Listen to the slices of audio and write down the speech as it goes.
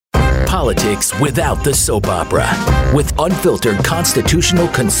Politics without the soap opera, with unfiltered constitutional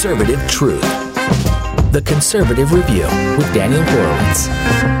conservative truth. The Conservative Review with Daniel Horowitz.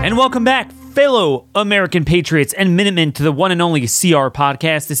 And welcome back, fellow American patriots and Minutemen, to the one and only CR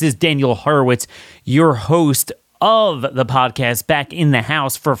podcast. This is Daniel Horowitz, your host of the podcast, back in the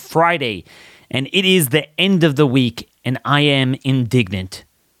house for Friday. And it is the end of the week, and I am indignant.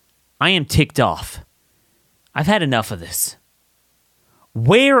 I am ticked off. I've had enough of this.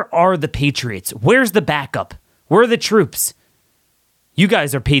 Where are the patriots? Where's the backup? Where are the troops? You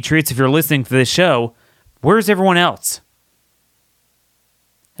guys are patriots if you're listening to this show. Where's everyone else?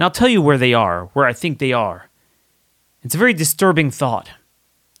 And I'll tell you where they are, where I think they are. It's a very disturbing thought.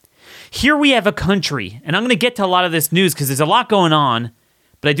 Here we have a country, and I'm going to get to a lot of this news because there's a lot going on,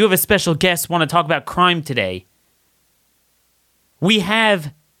 but I do have a special guest want to talk about crime today. We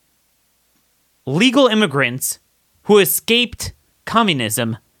have legal immigrants who escaped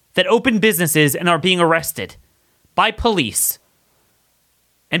communism that open businesses and are being arrested by police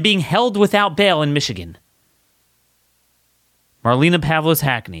and being held without bail in Michigan. Marlena Pavlos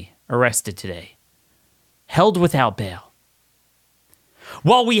Hackney arrested today, held without bail.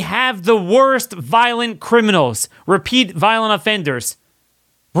 While we have the worst violent criminals, repeat violent offenders,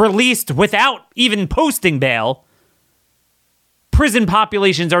 released without even posting bail, prison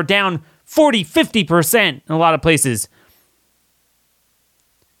populations are down 40, 50% in a lot of places.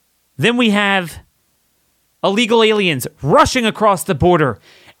 Then we have illegal aliens rushing across the border,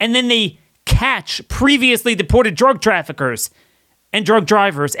 and then they catch previously deported drug traffickers and drug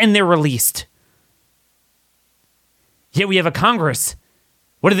drivers, and they're released. Yet we have a Congress.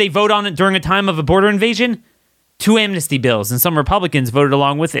 What did they vote on during a time of a border invasion? 2 amnesty bills, and some Republicans voted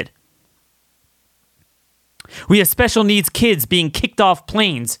along with it. We have special needs kids being kicked off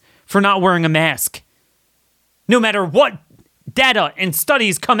planes for not wearing a mask. No matter what data and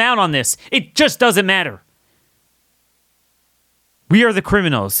studies come out on this, it just doesn't matter. We are the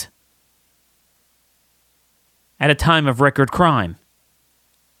criminals at a time of record crime.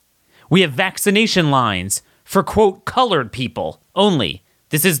 We have vaccination lines for, quote, colored people only.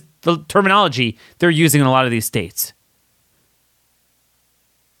 This is the terminology they're using in a lot of these states.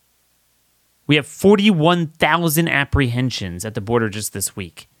 We have 41,000 apprehensions at the border just this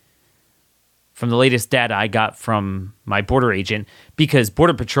week, from the latest data I got from my border agent, because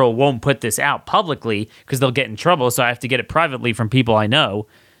Border Patrol won't put this out publicly because they'll get in trouble, so I have to get it privately from people I know.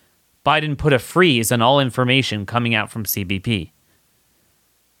 Biden put a freeze on all information coming out from CBP.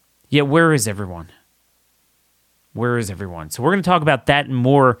 Yet where is everyone? Where is everyone? So we're going to talk about that and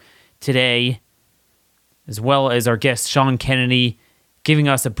more today, as well as our guest Sean Kennedy giving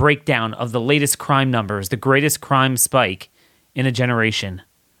us a breakdown of the latest crime numbers, the greatest crime spike in a generation,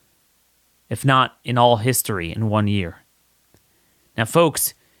 if not in all history, in 1 year. Now,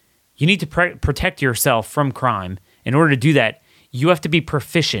 folks, you need to protect yourself from crime. In order to do that, you have to be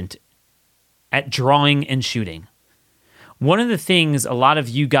proficient at drawing and shooting. One of the things a lot of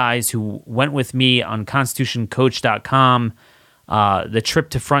you guys who went with me on ConstitutionCoach.com, the trip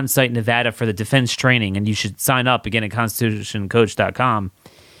to Front Sight, Nevada for the defense training, and you should sign up again at ConstitutionCoach.com,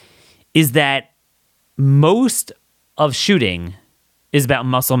 is that most of shooting is about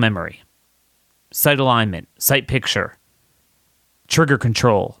muscle memory, sight alignment, sight picture, trigger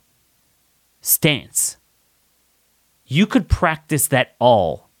control, stance. You could practice that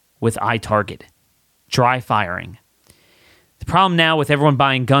all with iTarget, dry firing. The problem now with everyone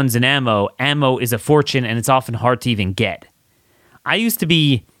buying guns and ammo is a fortune, and it's often hard to even get. I used to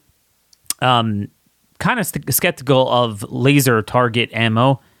be kind of skeptical of laser target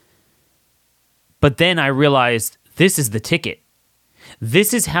ammo, but then I realized this is the ticket.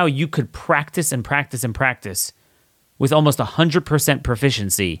 This is how you could practice and practice and practice with almost 100%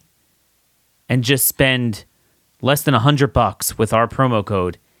 proficiency and just spend less than $100 with our promo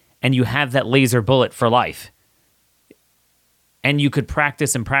code, and you have that laser bullet for life. And you could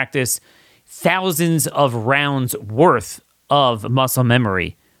practice and practice thousands of rounds worth of muscle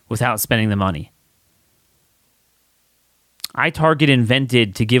memory without spending the money. iTarget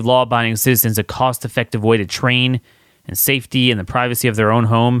invented to give law-abiding citizens a cost-effective way to train and safety in the privacy of their own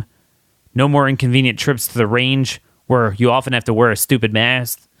home. No more inconvenient trips to the range where you often have to wear a stupid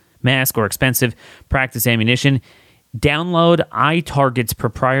mask or expensive practice ammunition. Download iTarget's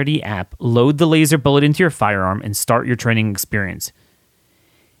proprietary app, load the laser bullet into your firearm, and start your training experience.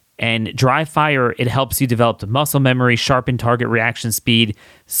 And dry fire, it helps you develop the muscle memory, sharpen target reaction speed,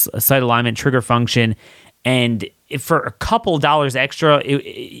 sight alignment, trigger function. And if for a couple dollars extra,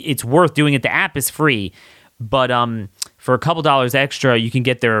 it's worth doing it. The app is free, but for a couple dollars extra, you can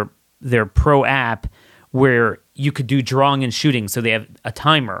get their pro app where you could do drawing and shooting. So they have a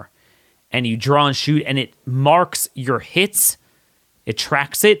timer. and you draw and shoot, and it marks your hits, it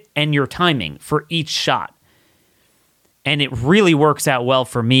tracks it, and your timing for each shot. And it really works out well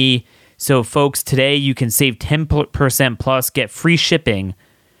for me. So, folks, today you can save 10% plus, get free shipping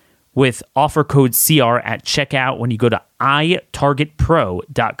with offer code CR at checkout when you go to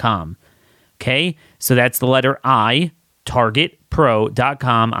itargetpro.com. Okay? So that's the letter I,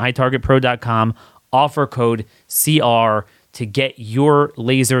 targetpro.com, itargetpro.com, offer code CR to get your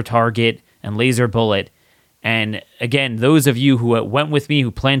laser target and laser bullet. And again, those of you who went with me, who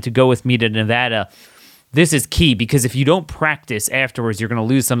plan to go with me to Nevada, this is key, because if you don't practice afterwards, you're going to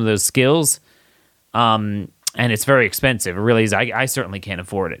lose some of those skills. And it's very expensive. It really is. I certainly can't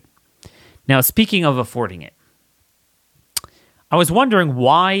afford it. Now, speaking of affording it, I was wondering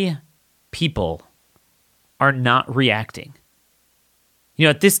why people are not reacting. You know,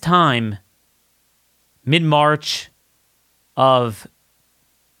 at this time, mid-March of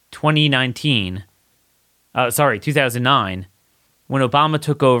 2009, when Obama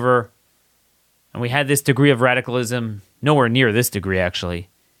took over, and we had this degree of radicalism, nowhere near this degree, actually,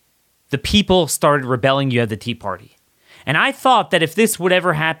 the people started rebelling. You had the Tea Party. And I thought that if this would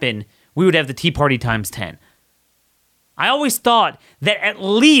ever happen, we would have the Tea Party times 10. I always thought that at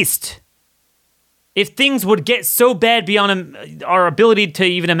least if things would get so bad beyond our ability to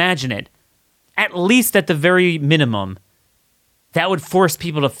even imagine it, at least at the very minimum, that would force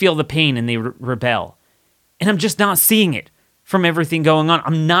people to feel the pain and they rebel. And I'm just not seeing it from everything going on.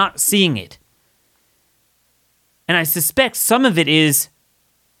 I'm not seeing it. And I suspect some of it is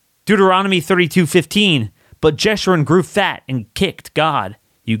Deuteronomy 32:15, but Jeshurun grew fat and kicked God.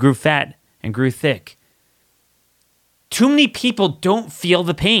 You grew fat and grew thick. Too many people don't feel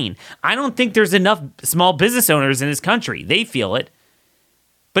the pain. I don't think there's enough small business owners in this country. They feel it.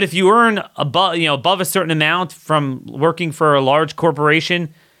 But if you earn above a certain amount from working for a large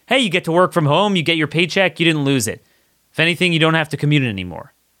corporation, hey, you get to work from home, you get your paycheck, you didn't lose it. If anything, you don't have to commute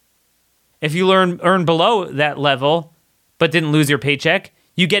anymore. If you earn below that level, but didn't lose your paycheck,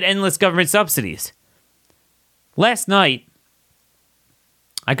 you get endless government subsidies. Last night,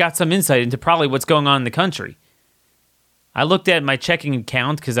 I got some insight into probably what's going on in the country. I looked at my checking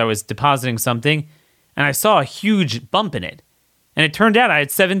account because I was depositing something, and I saw a huge bump in it. And it turned out I had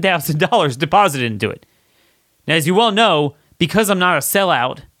 $7,000 deposited into it. Now, as you well know, because I'm not a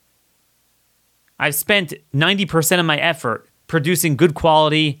sellout, I've spent 90% of my effort producing good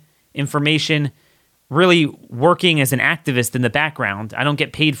quality information, really working as an activist in the background. I don't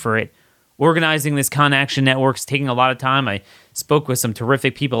get paid for it. Organizing this Con Action Network's taking a lot of time. I spoke with some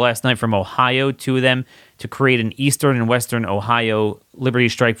terrific people last night from Ohio, two of them, to create an Eastern and Western Ohio Liberty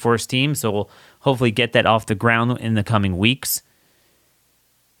Strike Force team. So we'll hopefully get that off the ground in the coming weeks.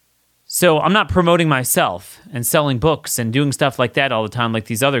 So I'm not promoting myself and selling books and doing stuff like that all the time like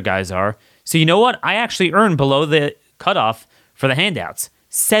these other guys are. So you know what? I actually earned below the cutoff for the handouts.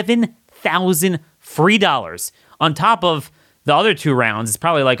 $7,000 free dollars on top of the other two rounds. It's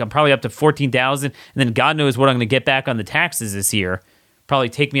probably I'm probably up to $14,000, and then God knows what I'm going to get back on the taxes this year. Probably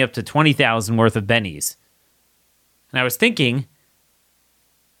take me up to $20,000 worth of bennies. And I was thinking,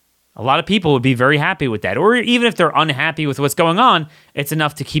 a lot of people would be very happy with that, or even if they're unhappy with what's going on, it's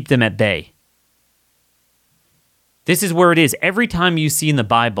enough to keep them at bay. This is where it is. Every time you see in the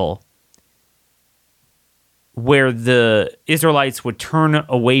Bible where the Israelites would turn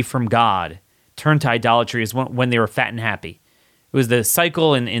away from God, turn to idolatry, is when they were fat and happy. It was the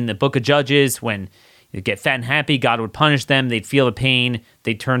cycle in the book of Judges. When you get fat and happy, God would punish them. They'd feel the pain.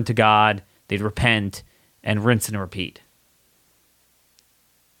 They'd turn to God. They'd repent and rinse and repeat.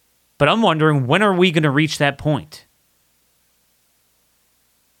 But I'm wondering, when are we going to reach that point?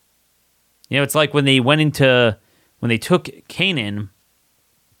 You know, it's like when they took Canaan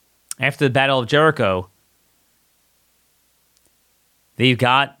after the Battle of Jericho, they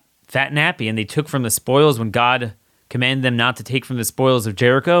got fat and happy, and they took from the spoils when God commanded them not to take from the spoils of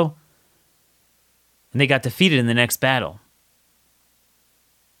Jericho, and they got defeated in the next battle.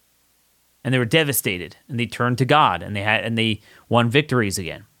 And they were devastated, and they turned to God, and they won victories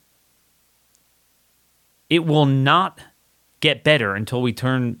again. It will not get better until we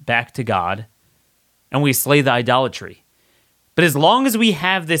turn back to God and we slay the idolatry. But as long as we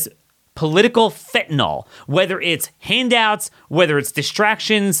have this political fentanyl, whether it's handouts, whether it's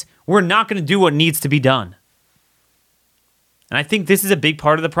distractions, we're not going to do what needs to be done. And I think this is a big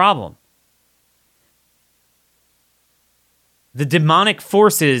part of the problem. The demonic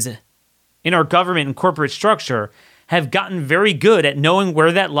forces in our government and corporate structure have gotten very good at knowing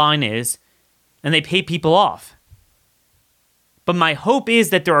where that line is, and they pay people off. But my hope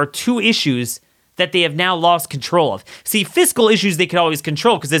is that there are two issues that they have now lost control of. See, fiscal issues they could always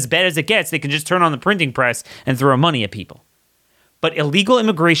control because as bad as it gets, they can just turn on the printing press and throw money at people. But illegal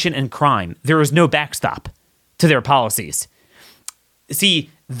immigration and crime, there is no backstop to their policies. See,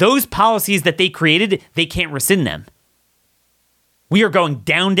 those policies that they created, they can't rescind them. We are going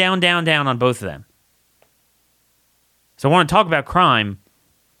down, down, down, down on both of them. So I want to talk about crime.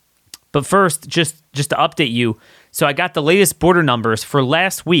 But first, just to update you, so I got the latest border numbers for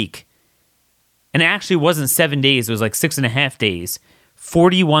last week. And it actually wasn't 7 days. It was like 6.5 days.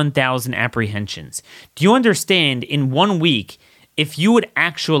 41,000 apprehensions. Do you understand in 1 week, if you would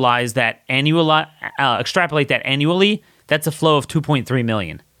extrapolate that annually, that's a flow of 2.3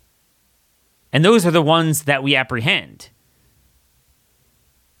 million. And those are the ones that we apprehend.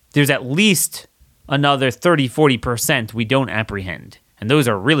 There's at least another 30-40% we don't apprehend. And those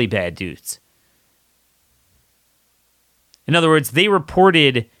are really bad dudes. In other words, they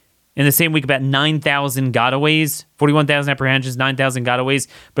reported in the same week about 9,000 gotaways, 41,000 apprehensions, 9,000 gotaways.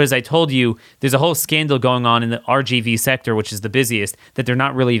 But as I told you, there's a whole scandal going on in the RGV sector, which is the busiest, that they're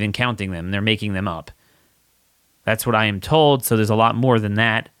not really even counting them. They're making them up. That's what I am told, so there's a lot more than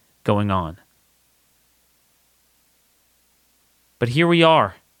that going on. But here we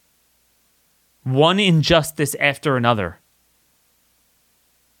are. One injustice after another.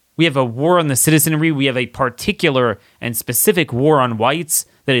 We have a war on the citizenry. We have a particular and specific war on whites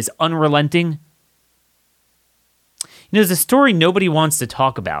that is unrelenting. There's a story nobody wants to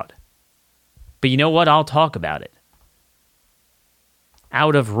talk about. But you know what? I'll talk about it.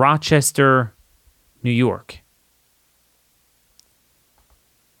 Out of Rochester, New York.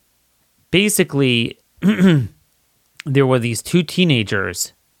 Basically, there were these two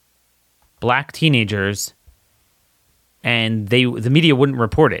teenagers, black teenagers, and the media wouldn't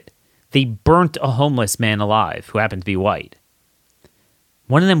report it. They burnt a homeless man alive who happened to be white.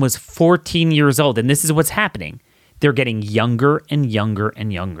 One of them was 14 years old, and this is what's happening. They're getting younger and younger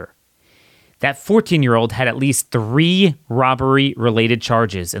and younger. That 14-year-old had at least 3 robbery-related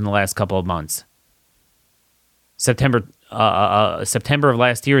charges in the last couple of months. September of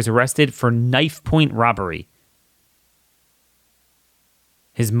last year, is arrested for knife point robbery.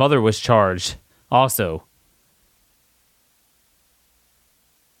 His mother was charged also.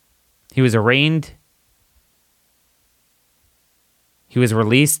 He was arraigned, he was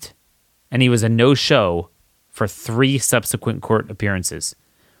released, and he was a no-show for 3 subsequent court appearances.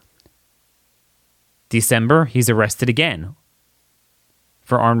 December, he's arrested again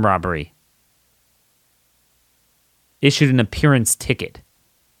for armed robbery. Issued an appearance ticket.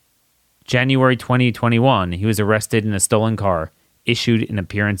 January 2021, he was arrested in a stolen car, issued an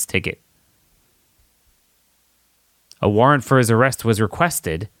appearance ticket. A warrant for his arrest was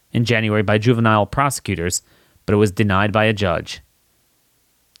requested in January by juvenile prosecutors, but it was denied by a judge.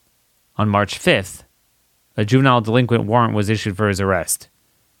 On March 5th, a juvenile delinquent warrant was issued for his arrest.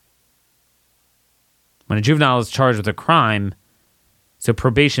 When a juvenile is charged with a crime, so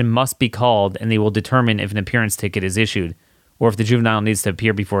probation must be called and they will determine if an appearance ticket is issued or if the juvenile needs to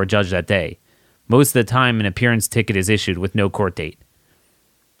appear before a judge that day. Most of the time, an appearance ticket is issued with no court date.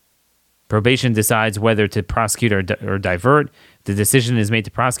 Probation decides whether to prosecute or divert. If the decision is made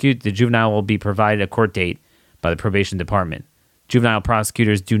to prosecute, the juvenile will be provided a court date by the probation department. Juvenile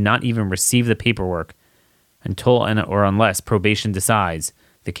prosecutors do not even receive the paperwork until or unless probation decides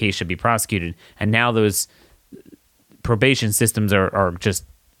the case should be prosecuted. And now those probation systems are just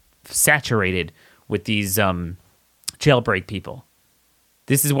saturated with these jailbreak people.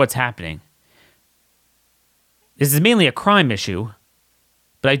 This is what's happening. This is mainly a crime issue,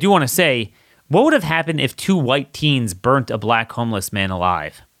 but I do want to say, what would have happened if 2 white teens burnt a black homeless man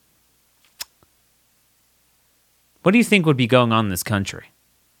alive? What do you think would be going on in this country?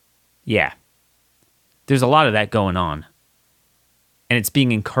 Yeah, there's a lot of that going on, and it's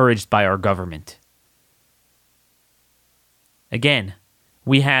being encouraged by our government. Again,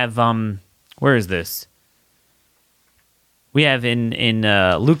 we have, where is this? We have in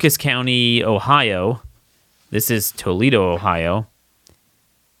Lucas County, Ohio. This is Toledo, Ohio.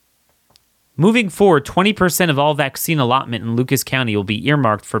 Moving forward, 20% of all vaccine allotment in Lucas County will be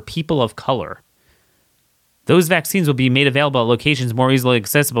earmarked for people of color. Those vaccines will be made available at locations more easily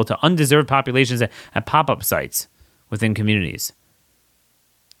accessible to undeserved populations at pop-up sites within communities.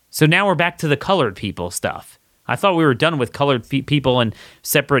 So now we're back to the colored people stuff. I thought we were done with colored people and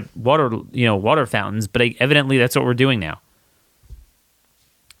separate water fountains, but evidently that's what we're doing now.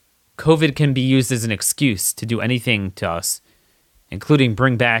 COVID can be used as an excuse to do anything to us, including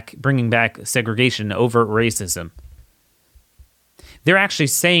bringing back segregation and overt racism. they're actually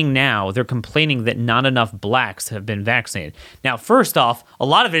saying now, they're complaining that not enough blacks have been vaccinated. Now, first off, a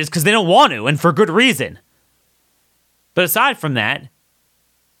lot of it is because they don't want to, and for good reason. But aside from that,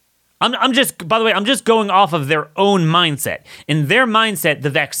 I'm just going off of their own mindset. In their mindset,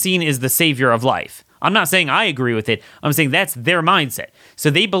 the vaccine is the savior of life. I'm not saying I agree with it. I'm saying that's their mindset. So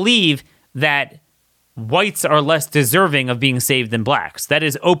they believe that whites are less deserving of being saved than blacks. That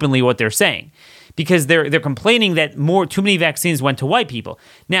is openly what they're saying, because they're complaining that too many vaccines went to white people.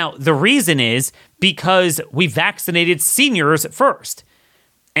 Now, the reason is because we vaccinated seniors first.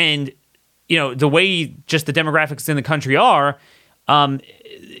 And, the way just the demographics in the country are,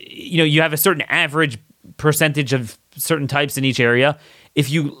 you have a certain average percentage of certain types in each area. If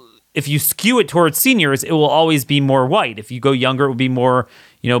you skew it towards seniors, it will always be more white. If you go younger, it will be more,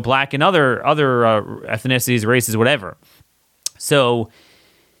 black and other ethnicities, races, whatever. So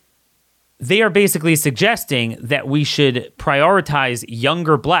they are basically suggesting that we should prioritize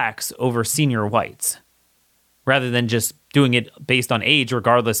younger blacks over senior whites, rather than just doing it based on age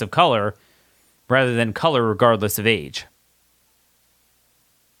regardless of color, rather than color regardless of age.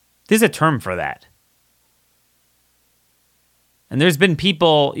 There's a term for that. And there's been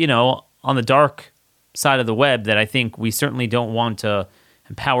people, on the dark side of the web that I think we certainly don't want to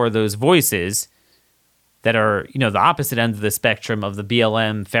empower those voices that are, the opposite end of the spectrum of the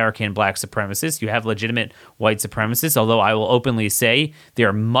BLM, Farrakhan black supremacists. You have legitimate white supremacists, although I will openly say they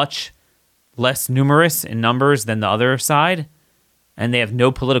are much less numerous in numbers than the other side, and they have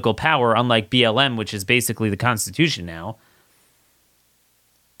no political power, unlike BLM, which is basically the Constitution now.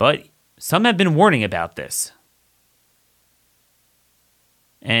 But some have been warning about this.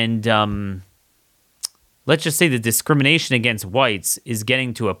 And let's just say the discrimination against whites is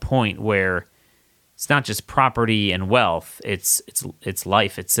getting to a point where it's not just property and wealth, it's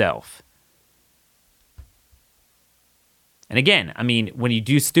life itself. And again, when you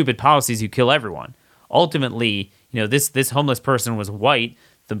do stupid policies, you kill everyone. Ultimately, this homeless person was white.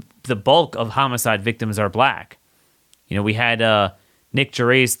 The bulk of homicide victims are black. We had Nick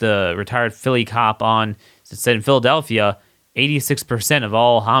Gervais, the retired Philly cop, on, said in Philadelphia, 86% of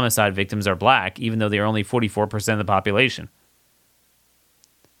all homicide victims are black, even though they are only 44% of the population.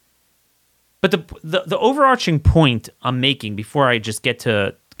 But the overarching point I'm making before I just get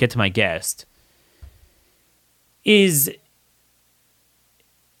to my guest is,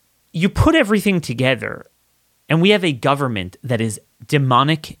 you put everything together and we have a government that is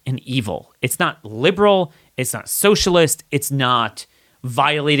demonic and evil. It's not liberal, it's not socialist, it's not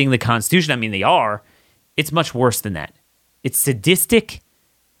violating the Constitution. They are. It's much worse than that. It's sadistic,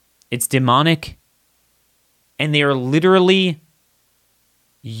 it's demonic, and they are literally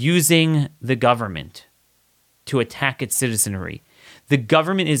using the government to attack its citizenry. The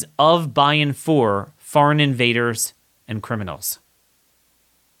government is of, by, and for foreign invaders and criminals.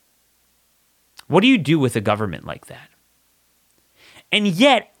 What do you do with a government like that? And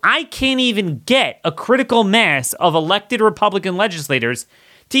yet, I can't even get a critical mass of elected Republican legislators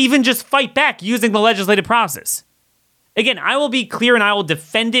to even just fight back using the legislative process. Again, I will be clear and I will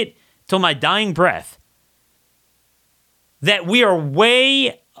defend it till my dying breath that we are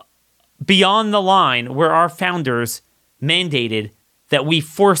way beyond the line where our founders mandated that we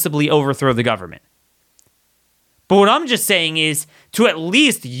forcibly overthrow the government. But what I'm just saying is to at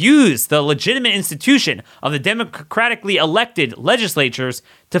least use the legitimate institution of the democratically elected legislatures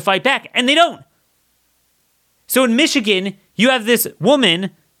to fight back, and they don't. So in Michigan, you have this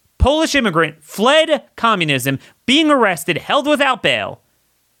woman, Polish immigrant, fled communism, being arrested, held without bail.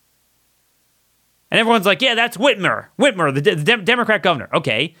 And everyone's like, yeah, that's Whitmer, the Democrat governor.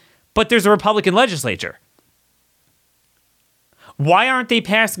 Okay, but there's a Republican legislature. Why aren't they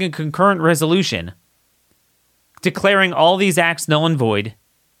passing a concurrent resolution declaring all these acts null and void,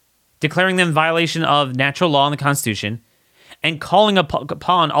 declaring them in violation of natural law and the Constitution, and calling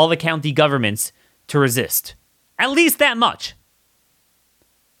upon all the county governments to resist? At least that much.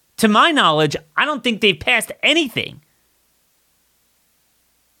 To my knowledge, I don't think they've passed anything.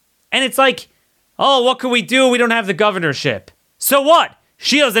 And it's like, oh, what can we do? We don't have the governorship. So what?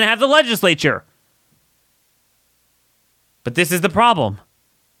 She doesn't have the legislature. But this is the problem.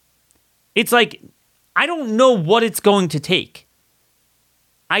 It's like, I don't know what it's going to take.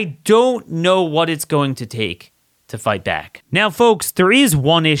 I don't know what it's going to take to fight back. Now, folks, there is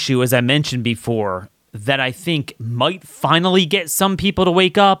one issue, as I mentioned before, that I think might finally get some people to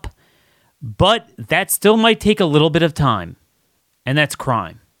wake up, but that still might take a little bit of time, and that's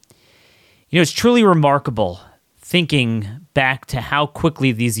crime. It's truly remarkable thinking back to how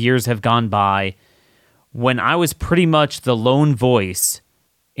quickly these years have gone by when I was pretty much the lone voice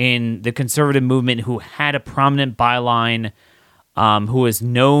in the conservative movement who had a prominent byline who is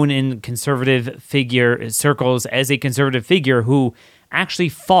known in conservative figure circles as a conservative figure who actually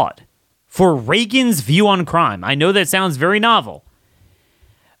fought for Reagan's view on crime. I know that sounds very novel,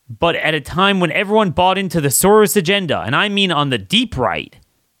 but at a time when everyone bought into the Soros agenda, and I mean on the deep right,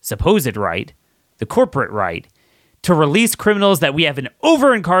 supposed right, the corporate right, to release criminals, that we have an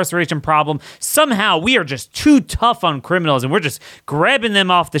over-incarceration problem. Somehow we are just too tough on criminals and we're just grabbing them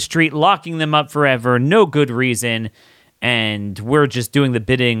off the street, locking them up forever, no good reason, and we're just doing the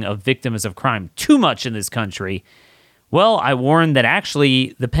bidding of victims of crime too much in this country. Well, I warned that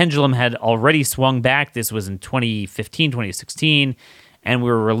actually the pendulum had already swung back. This was in 2015, 2016, and we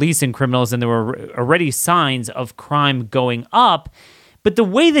were releasing criminals, and there were already signs of crime going up. But the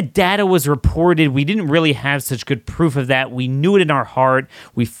way the data was reported, we didn't really have such good proof of that. We knew it in our heart.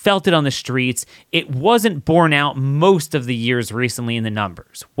 We felt it on the streets. It wasn't borne out most of the years recently in the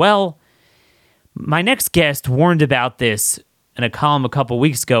numbers. Well, my next guest warned about this in a column a couple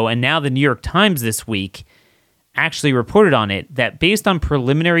weeks ago, and now the New York Times this week actually reported on it, that based on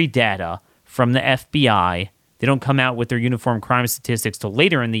preliminary data from the FBI, they don't come out with their uniform crime statistics till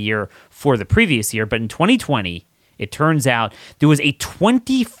later in the year for the previous year, but in 2020, it turns out there was a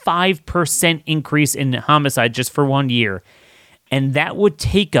 25% increase in homicide just for 1 year, and that would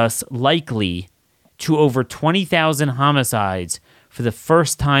take us likely to over 20,000 homicides for the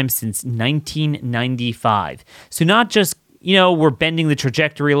first time since 1995. So not just, we're bending the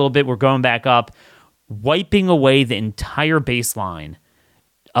trajectory a little bit, we're going back up, wiping away the entire baseline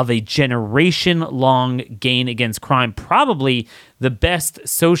of a generation-long gain against crime, probably the best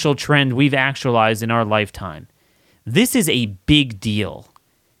social trend we've actualized in our lifetime. This is a big deal,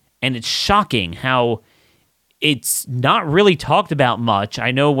 and it's shocking how it's not really talked about much.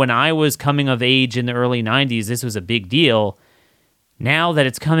 I know when I was coming of age in the early 90s, this was a big deal. Now that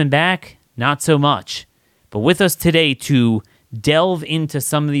it's coming back, not so much. But with us today to delve into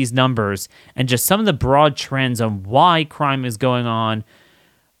some of these numbers and just some of the broad trends on why crime is going on,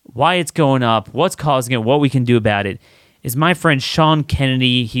 why it's going up, what's causing it, what we can do about it, is my friend Sean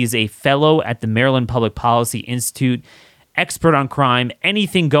Kennedy. He's a fellow at the Maryland Public Policy Institute, expert on crime,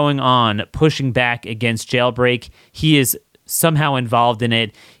 anything going on, pushing back against jailbreak. He is somehow involved in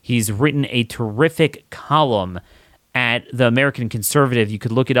it. He's written a terrific column at the American Conservative. You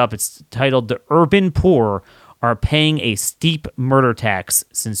could look it up. It's titled "The Urban Poor Are Paying a Steep Murder Tax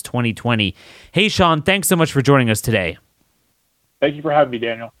Since 2020." Hey, Sean, thanks so much for joining us today. Thank you for having me,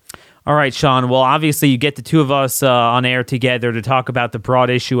 Daniel. All right, Sean. Well, obviously, you get the two of us on air together to talk about the broad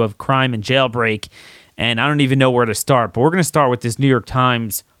issue of crime and jailbreak, and I don't even know where to start, but we're going to start with this New York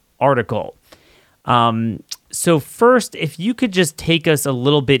Times article. So first, if you could just take us a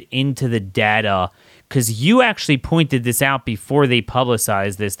little bit into the data, because you actually pointed this out before they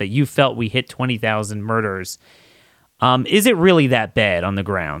publicized this, that you felt we hit 20,000 murders. Is it really that bad on the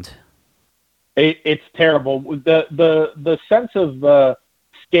ground? It's terrible. The sense of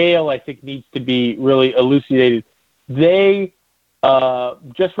scale, I think, needs to be really elucidated. They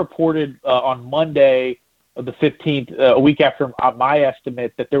just reported on Monday, the 15th, a week after my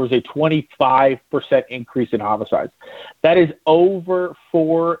estimate, that there was a 25% increase in homicides. That is over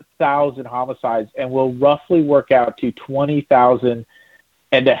 4,000 homicides and will roughly work out to 20,000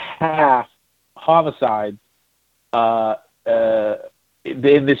 and a half homicides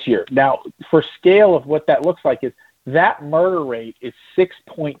in this year. Now, for scale of what that looks like, is that murder rate is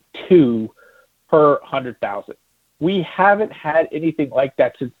 6.2 per 100,000. We haven't had anything like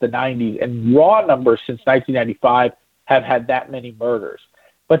that since the 90s, and raw numbers since 1995 have had that many murders.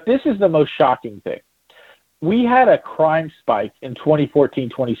 But this is the most shocking thing. We had a crime spike in 2014,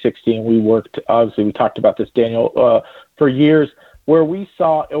 2016. We talked about this, Daniel, for years, where we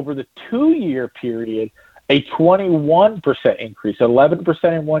saw over the 2-year period a 21% increase,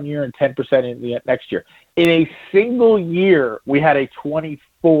 11% in 1 year and 10% in the next year. In a single year, we had a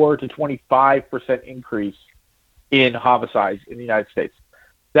 24 to 25% increase in homicides in the United States.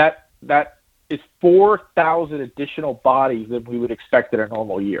 That is 4,000 additional bodies than we would expect in a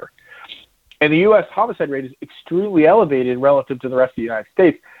normal year. And the U.S. homicide rate is extremely elevated relative to the rest of the United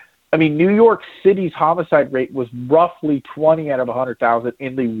States. I mean, New York City's homicide rate was roughly 20 out of 100,000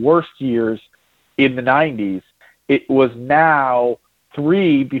 in the worst years in the 90s. It was now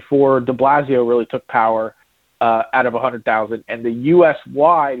 3 before de Blasio really took power out of 100,000. And the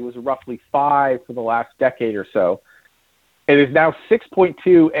U.S.-wide was roughly 5 for the last decade or so. It is now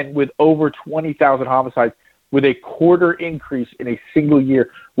 6.2, and with over 20,000 homicides, with a quarter increase in a single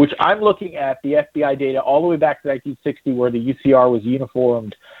year, which I'm looking at the FBI data all the way back to 1960, where the UCR was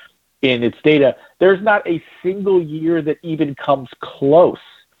uniformed in its data. There's not a single year that even comes close.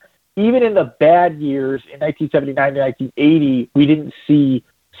 even in the bad years in 1979 to 1980, we didn't see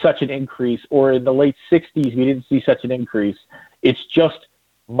such an increase, or in the late 60s, we didn't see such an increase. It's just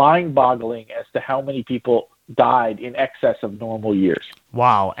mind-boggling as to how many people died in excess of normal years.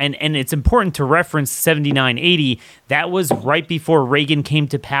 Wow. And it's important to reference 79-80. That was right before Reagan came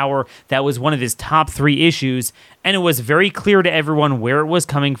to power. That was one of his top 3 issues. And it was very clear to everyone where it was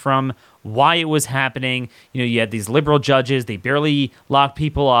coming from, why it was happening. You had these liberal judges. They barely locked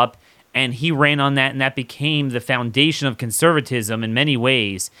people up. And he ran on that, and that became the foundation of conservatism in many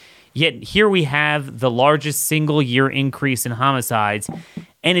ways. Yet here we have the largest single-year increase in homicides,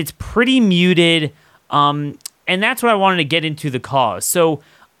 and it's pretty muted. And that's what I wanted to get into the cause. So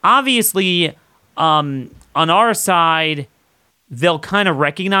obviously, on our side, they'll kind of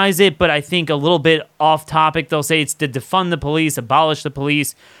recognize it, but I think a little bit off topic. They'll say it's to defund the police, abolish the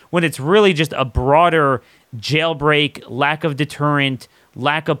police, when it's really just a broader jailbreak, lack of deterrent,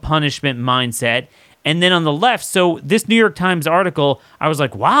 lack of punishment mindset. And then on the left, so this New York Times article, I was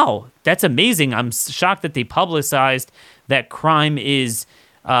like, wow, that's amazing. I'm shocked that they publicized that crime is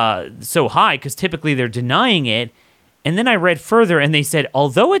so high, because typically they're denying it. And then I read further, and they said,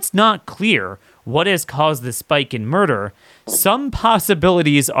 although it's not clear what has caused the spike in murder, some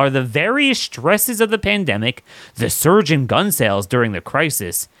possibilities are the various stresses of the pandemic, the surge in gun sales during the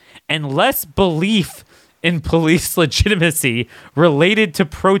crisis, and less belief in police legitimacy related to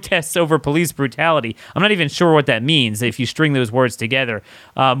protests over police brutality. I'm not even sure what that means if you string those words together.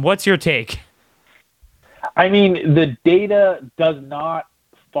 What's your take? I mean, the data does not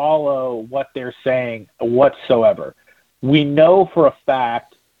follow what they're saying whatsoever. We know for a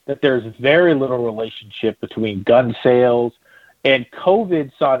fact that there's very little relationship between gun sales and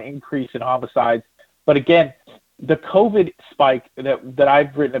COVID saw an increase in homicides. But again, the COVID spike that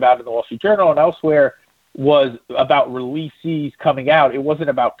I've written about in the Wall Street Journal and elsewhere was about releasees coming out. It wasn't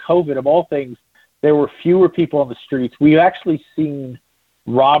about COVID. Of all things, there were fewer people on the streets. We've actually seen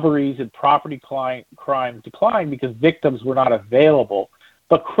robberies and property crime decline because victims were not available.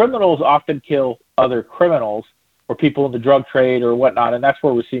 But criminals often kill other criminals or people in the drug trade or whatnot, and that's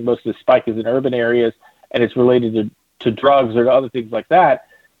where we're seeing most of the spike is in urban areas, and it's related to drugs or to other things like that.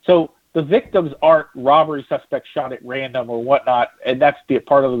 So the victims aren't robbery suspects shot at random or whatnot, and that's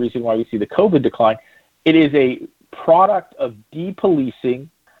part of the reason why we see the COVID decline. It is a product of depolicing,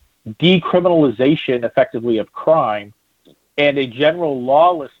 decriminalization, effectively, of crime, and a general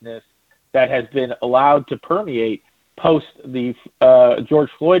lawlessness that has been allowed to permeate post the George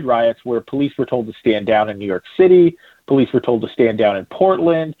Floyd riots, where police were told to stand down in New York City, police were told to stand down in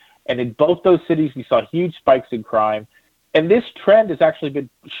Portland, and in both those cities we saw huge spikes in crime. And this trend has actually been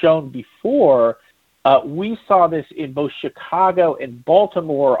shown before. We saw this in both Chicago and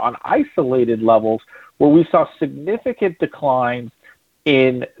Baltimore on isolated levels, where we saw significant declines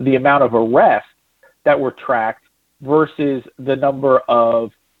in the amount of arrests that were tracked versus the number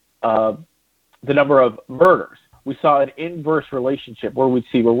of murders. We saw an inverse relationship where we'd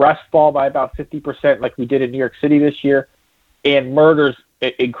see arrests fall by about 50%, like we did in New York City this year, and murders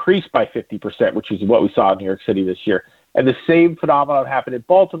increased by 50%, which is what we saw in New York City this year. And the same phenomenon happened in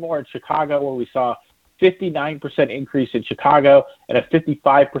Baltimore and Chicago, where we saw 59% increase in Chicago and a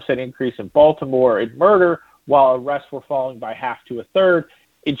 55% increase in Baltimore in murder, while arrests were falling by half to a third.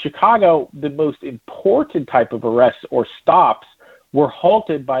 In Chicago, the most important type of arrests or stops were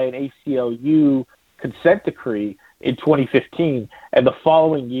halted by an ACLU consent decree in 2015, and the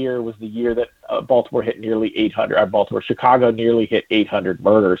following year was the year that Baltimore hit nearly 800. Chicago nearly hit 800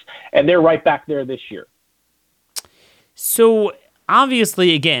 murders, and they're right back there this year. So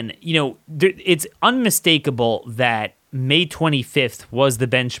obviously, again, it's unmistakable that May 25th was the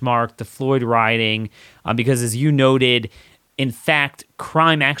benchmark, the Floyd rioting, because as you noted, in fact,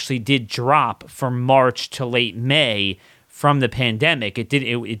 crime actually did drop from March to late May from the pandemic. It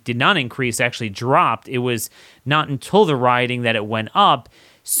did not increase, actually dropped. It was not until the rioting that it went up.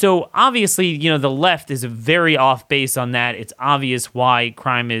 So obviously, the left is very off base on that. It's obvious why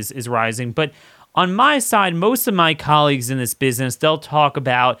crime is rising. But on my side, most of my colleagues in this business, they'll talk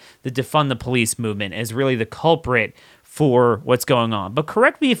about the defund the police movement as really the culprit for what's going on. But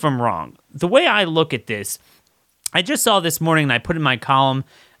correct me if I'm wrong. The way I look at this, I just saw this morning, and I put in my column,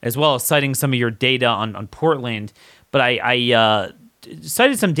 as well as citing some of your data on Portland, but I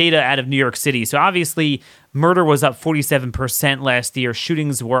cited some data out of New York City. So obviously, murder was up 47% last year.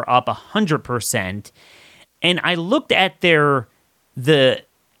 Shootings were up 100%. And I looked at the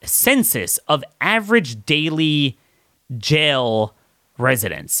census of average daily jail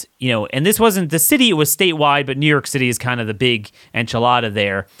residents, and this wasn't the city, it was statewide, but New York City is kind of the big enchilada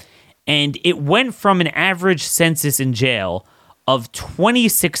there. And it went from an average census in jail of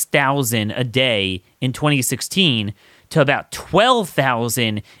 26,000 a day in 2016 to about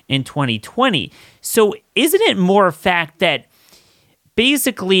 12,000 in 2020. So isn't it more a fact that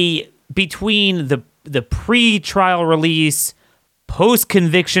basically between the pre-trial release,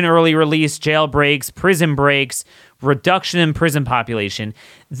 post-conviction early release, jail breaks, prison breaks, reduction in prison population,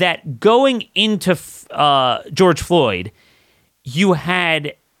 that going into George Floyd, you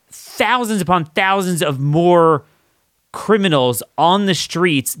had thousands upon thousands of more criminals on the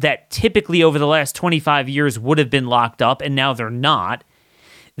streets that typically over the last 25 years would have been locked up, and now they're not.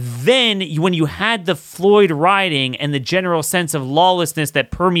 Then when you had the Floyd rioting and the general sense of lawlessness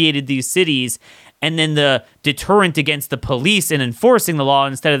that permeated these cities, and then the deterrent against the police and enforcing the law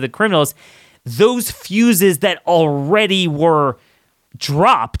instead of the criminals, those fuses that already were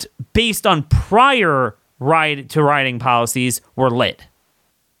dropped based on prior rioting policies were lit.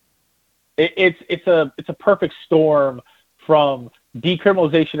 It's a perfect storm from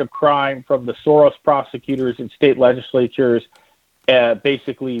decriminalization of crime from the Soros prosecutors and state legislatures,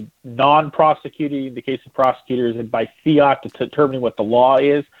 basically non-prosecuting in the case of prosecutors, and by fiat determining what the law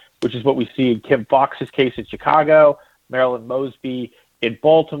is, which is what we see in Kim Foxx's case in Chicago, Marilyn Mosby in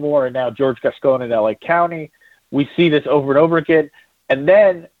Baltimore, and now George Gascon in LA County. We see this over and over again. And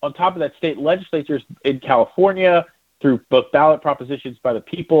then on top of that, state legislatures in California, through both ballot propositions by the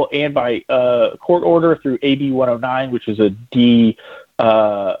people and by court order through AB 109, which is a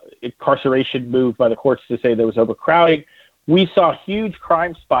de-incarceration move by the courts to say there was overcrowding. We saw huge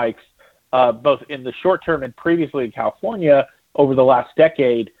crime spikes, both in the short term and previously in California over the last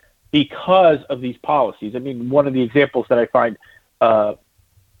decade because of these policies. I mean, one of the examples that I find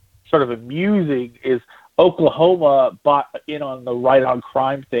sort of amusing is Oklahoma bought in on the right on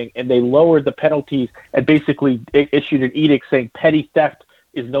crime thing, and they lowered the penalties and basically issued an edict saying petty theft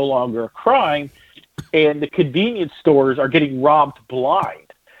is no longer a crime, and the convenience stores are getting robbed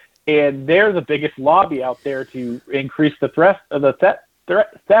blind. And they're the biggest lobby out there to increase the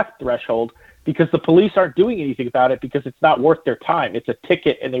theft threshold because the police aren't doing anything about it because it's not worth their time. It's a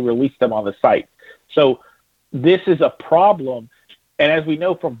ticket, and they release them on the site. So this is a problem. And as we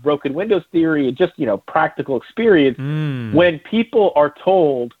know from broken windows theory and just, practical experience, when people are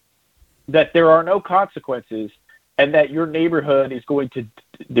told that there are no consequences and that your neighborhood is going to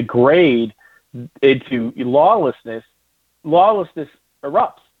degrade into lawlessness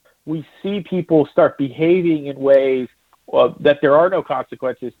erupts. We see people start behaving in ways that there are no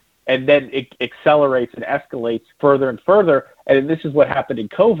consequences, and then it accelerates and escalates further and further. And this is what happened in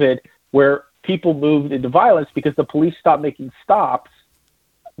COVID, where people moved into violence because the police stopped making stops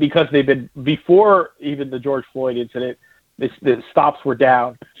because they've been, before even the George Floyd incident, the stops were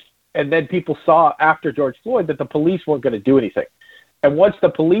down. And then people saw after George Floyd that the police weren't going to do anything. And once the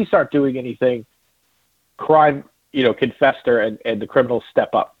police aren't doing anything, crime, can fester and the criminals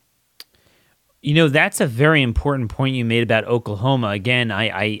step up. That's a very important point you made about Oklahoma. Again,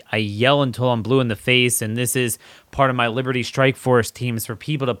 I yell until I'm blue in the face, and this is part of my Liberty Strike Force teams for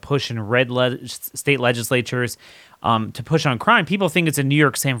people to push in red state legislatures to push on crime. People think it's a New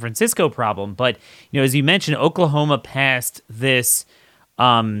York, San Francisco problem, but as you mentioned, Oklahoma passed this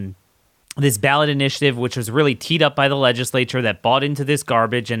this ballot initiative, which was really teed up by the legislature that bought into this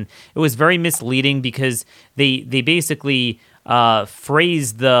garbage, and it was very misleading because they basically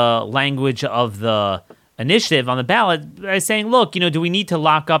phrased the language of the initiative on the ballot by saying, look, do we need to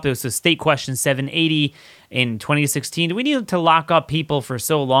lock up, it was a state question 780 in 2016, do we need to lock up people for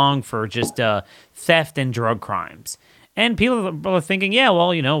so long for just theft and drug crimes? And people are thinking, yeah,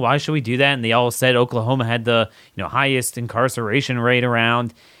 well, why should we do that? And they all said Oklahoma had the highest incarceration rate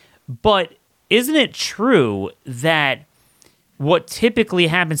around. But isn't it true that what typically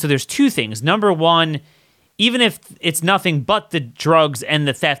happens, so there's two things. Number one, even if it's nothing but the drugs and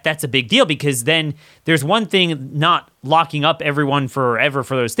the theft, that's a big deal because then there's one thing not locking up everyone forever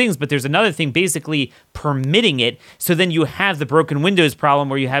for those things, but there's another thing basically permitting it. So then you have the broken windows problem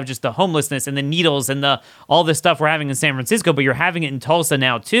where you have just the homelessness and the needles and all the stuff we're having in San Francisco, but you're having it in Tulsa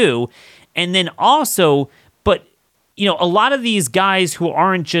now too. And then also, a lot of these guys who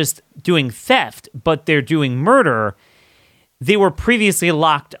aren't just doing theft, but they're doing murder, they were previously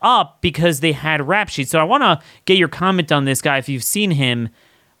locked up because they had rap sheets. So I want to get your comment on this guy if you've seen him.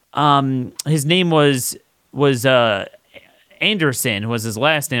 His name was Anderson, was his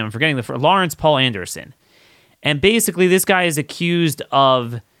last name. I'm forgetting Lawrence Paul Anderson. And basically this guy is accused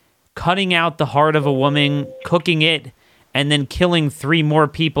of cutting out the heart of a woman, cooking it, and then killing 3 more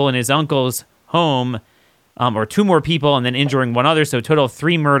people in his uncle's home, or 2 more people and then injuring one other. So a total of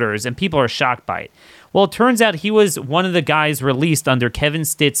 3 murders, and people are shocked by it. Well, it turns out he was one of the guys released under Kevin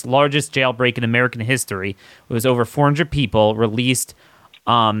Stitt's largest jailbreak in American history. It was over 400 people released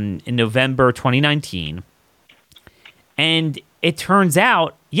in November 2019. And it turns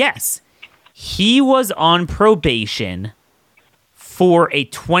out, yes, he was on probation for a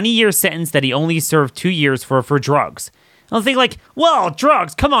 20-year sentence that he only served 2 years for drugs. I'll think like, well,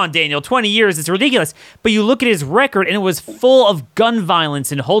 drugs, come on, Daniel, 20 years, it's ridiculous. But you look at his record, and it was full of gun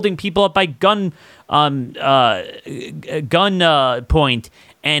violence and holding people up by gun point,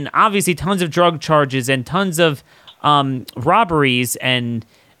 and obviously tons of drug charges and tons of robberies and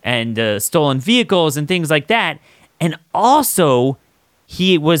stolen vehicles and things like that. And also,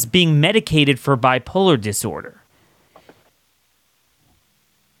 he was being medicated for bipolar disorder.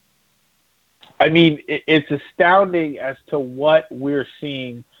 I mean, it's astounding as to what we're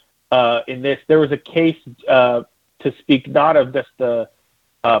seeing in this. There was a case, to speak not of just the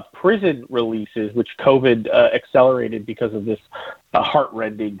prison releases, which COVID accelerated because of this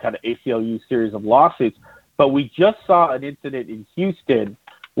heart-rending kind of ACLU series of lawsuits, but we just saw an incident in Houston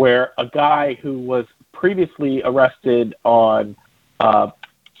where a guy who was previously arrested on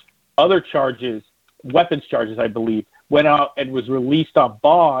other charges, weapons charges, I believe, went out and was released on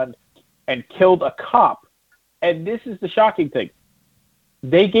bond and killed a cop. And this is the shocking thing.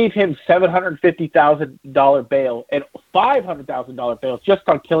 They gave him $750,000 bail and $500,000 bail just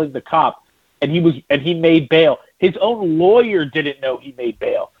on killing the cop, and he made bail. His own lawyer didn't know he made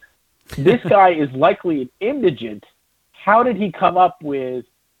bail. This guy is likely an indigent. How did he come up with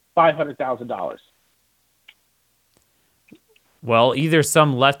 $500,000? Well, either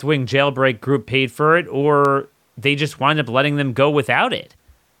some left-wing jailbreak group paid for it, or they just wind up letting them go without it.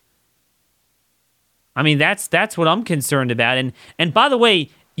 I mean, that's what I'm concerned about. And by the way,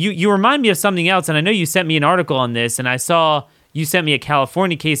 you remind me of something else, and I know you sent me an article on this, and I saw you sent me a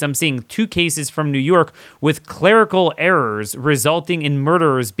California case. I'm seeing 2 cases from New York with clerical errors resulting in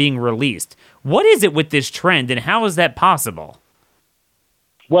murderers being released. What is it with this trend, and how is that possible?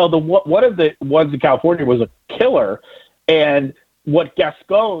 Well, one of the ones in California was a killer, and what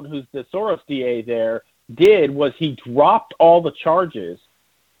Gascon, who's the Soros DA there, did was he dropped all the charges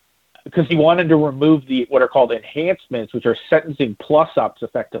because he wanted to remove what are called enhancements, which are sentencing plus-ups,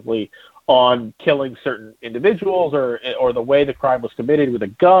 effectively, on killing certain individuals or the way the crime was committed with a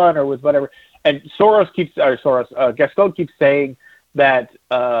gun or with whatever. And Gascon keeps saying that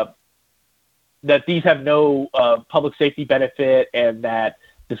these have no public safety benefit and that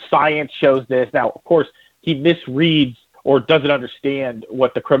the science shows this. Now, of course, he misreads or doesn't understand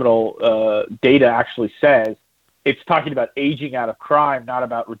what the criminal data actually says. It's talking about aging out of crime, not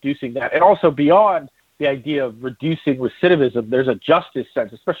about reducing that. And also beyond the idea of reducing recidivism, there's a justice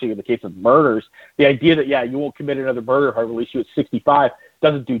sense, especially in the case of murders. The idea that, you won't commit another murder if I release you at 65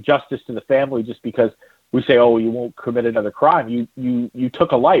 doesn't do justice to the family just because we say, oh, you won't commit another crime. You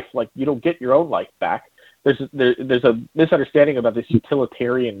took a life. Like, you don't get your own life back. There's a misunderstanding about this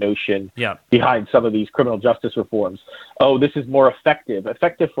utilitarian notion behind some of these criminal justice reforms. Oh, this is more effective.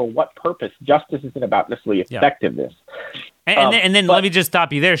 Effective for what purpose? Justice isn't about necessarily effectiveness. And then let me just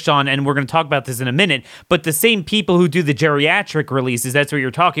stop you there, Sean, and we're going to talk about this in a minute. But the same people who do the geriatric releases, that's what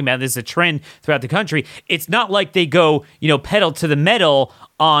you're talking about. This is a trend throughout the country. It's not like they go, pedal to the metal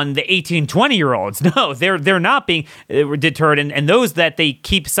on the 18, 20-year-olds. No, they're not being deterred. And those that they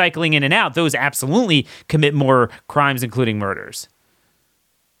keep cycling in and out, those absolutely commit more crimes, including murders.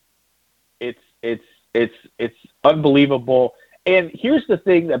 It's unbelievable. And here's the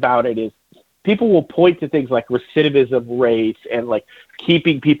thing about it is, people will point to things like recidivism rates and like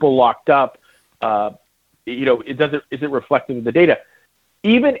keeping people locked up. It isn't reflective of the data.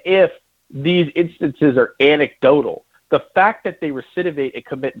 Even if these instances are anecdotal, the fact that they recidivate and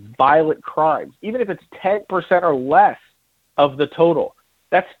commit violent crimes, even if it's 10% or less of the total,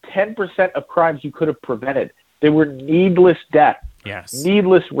 that's 10% of crimes you could have prevented. There were needless deaths,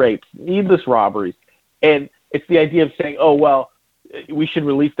 needless rapes, needless robberies. And it's the idea of saying, oh, well, we should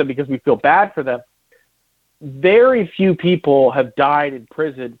release them because we feel bad for them. Very few people have died in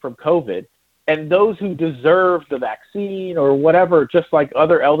prison from COVID, and those who deserve the vaccine or whatever, just like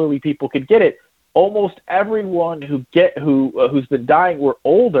other elderly people could get it, almost everyone who's been dying were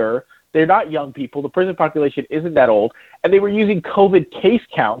older. They're not young people. The prison population isn't that old, and they were using COVID case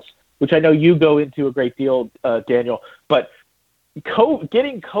counts, which I know you go into a great deal, Daniel, but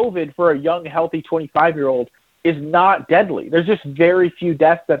getting COVID for a young, healthy 25-year-old is not deadly. There's just very few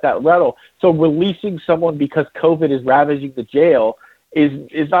deaths at that level. So releasing someone because COVID is ravaging the jail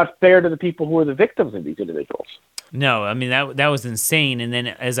is not fair to the people who are the victims of these individuals. No, I mean, that was insane. And then,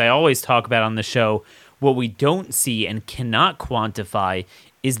 as I always talk about on the show, what we don't see and cannot quantify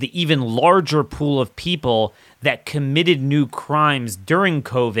is the even larger pool of people that committed new crimes during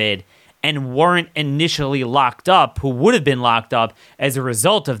COVID and weren't initially locked up, who would have been locked up as a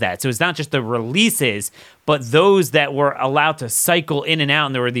result of that. So it's not just the releases, but those that were allowed to cycle in and out.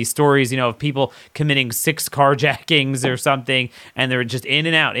 And there were these stories, of people committing 6 carjackings or something, and they're just in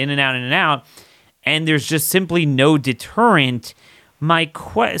and out, in and out, in and out. And there's just simply no deterrent.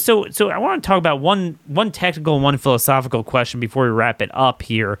 So I want to talk about one technical and one philosophical question before we wrap it up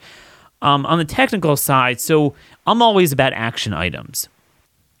here. On the technical side, so I'm always about action items.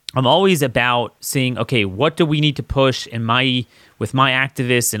 I'm always about seeing, okay, what do we need to push with my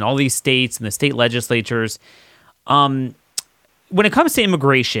activists in all these states and the state legislatures. When it comes to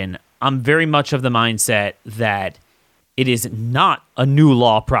immigration, I'm very much of the mindset that it is not a new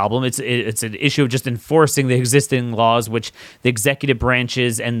law problem. It's an issue of just enforcing the existing laws, which the executive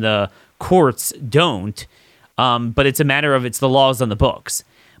branches and the courts don't. But it's a matter of it's the laws on the books.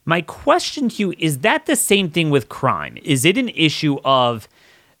 My question to you, is that the same thing with crime? Is it an issue of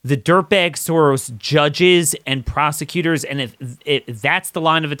the dirtbag Soros judges and prosecutors, and if that's the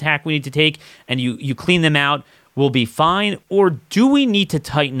line of attack we need to take, and you clean them out, we'll be fine? Or do we need to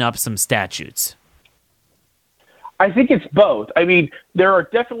tighten up some statutes? I think it's both. I mean, there are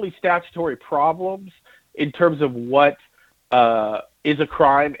definitely statutory problems in terms of what is a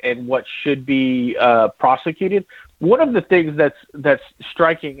crime and what should be prosecuted. One of the things that's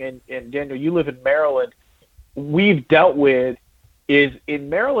striking, and Daniel, you live in Maryland, we've dealt with, is in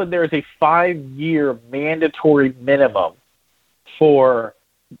Maryland there is a 5-year mandatory minimum for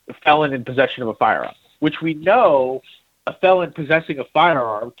a felon in possession of a firearm, which we know a felon possessing a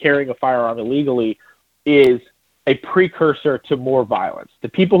firearm, carrying a firearm illegally, is a precursor to more violence. The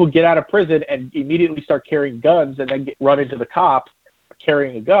people who get out of prison and immediately start carrying guns and then run into the cops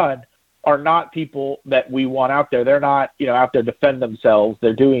carrying a gun are not people that we want out there. They're not, out there to defend themselves.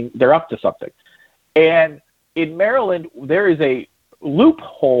 They're up to something. And in Maryland, there is a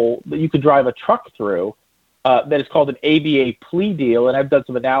loophole that you could drive a truck through that is called an ABA plea deal. And I've done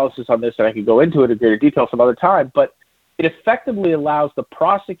some analysis on this, and I could go into it in greater detail some other time. But it effectively allows the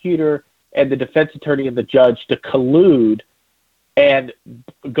prosecutor and the defense attorney and the judge to collude and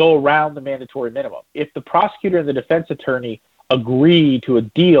go around the mandatory minimum. If the prosecutor and the defense attorney agree to a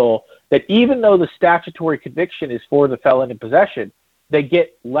deal that even though the statutory conviction is for the felon in possession, they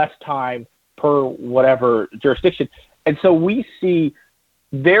get less time per whatever jurisdiction. And so we see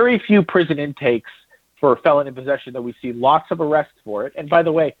very few prison intakes for felon in possession, that we see lots of arrests for it. And by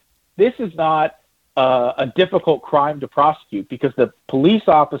the way, this is not a difficult crime to prosecute because the police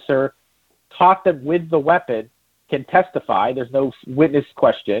officer caught them with the weapon can testify. There's no witness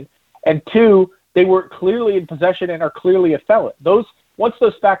question. And 2, they were clearly in possession and are clearly a felon. Once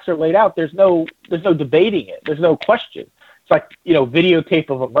those facts are laid out, there's no debating it. There's no question. It's like, videotape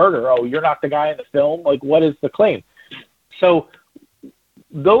of a murder. Oh, you're not the guy in the film. Like, what is the claim? So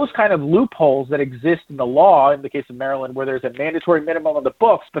those kind of loopholes that exist in the law, in the case of Maryland, where there's a mandatory minimum on the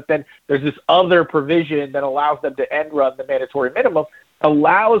books, but then there's this other provision that allows them to end run the mandatory minimum,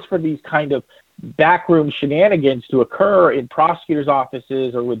 allows for these kind of backroom shenanigans to occur in prosecutors'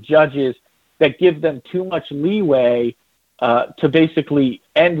 offices or with judges that give them too much leeway to basically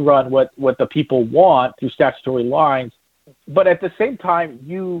end run what the people want through statutory lines. But at the same time,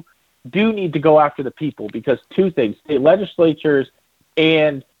 you do need to go after the people, because 2 things: state legislatures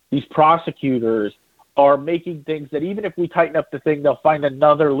and these prosecutors are making things that even if we tighten up the thing, they'll find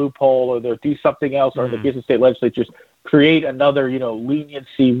another loophole or they'll do something else, or in the case of state legislatures, create another,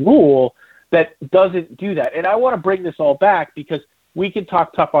 leniency rule that doesn't do that. And I want to bring this all back because we can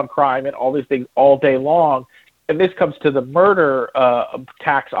talk tough on crime and all these things all day long. And this comes to the murder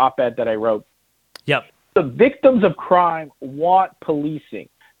tax op-ed that I wrote. Yep. The victims of crime want policing.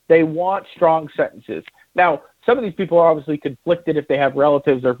 They want strong sentences. Now, some of these people are obviously conflicted if they have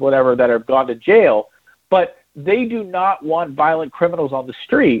relatives or whatever that have gone to jail, but they do not want violent criminals on the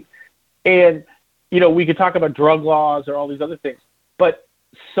street. And, we could talk about drug laws or all these other things, but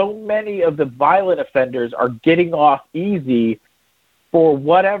so many of the violent offenders are getting off easy for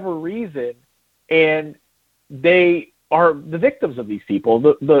whatever reason, and they are the victims of these people.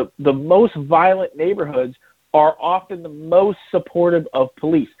 The most violent neighborhoods are often the most supportive of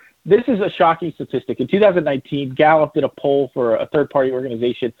police. This is a shocking statistic. In 2019, Gallup did a poll for a third-party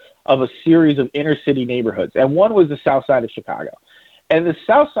organization of a series of inner-city neighborhoods, and one was the south side of Chicago. And the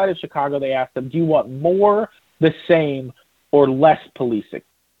south side of Chicago, they asked them, do you want more, the same, or less policing?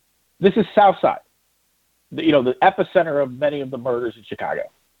 This is south side, the epicenter of many of the murders in Chicago.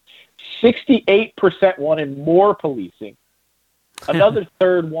 68% wanted more policing. Another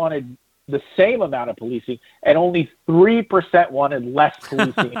third wanted the same amount of policing, and only 3% wanted less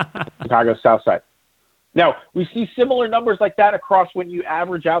policing in Chicago's South Side. Now, we see similar numbers like that across when you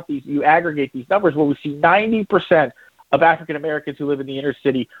aggregate these numbers, where we see 90% of African Americans who live in the inner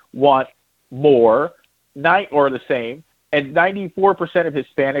city want more, or the same, and 94% of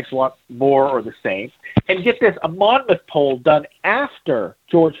Hispanics want more or the same. And get this, a Monmouth poll done after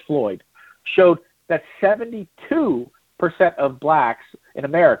George Floyd showed that 72% of blacks in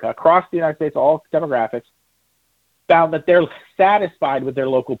America, across the United States, all demographics, found that they're satisfied with their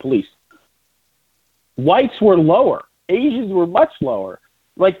local police. Whites were lower. Asians were much lower.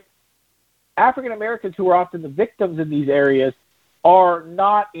 Like, African Americans, who are often the victims in these areas, are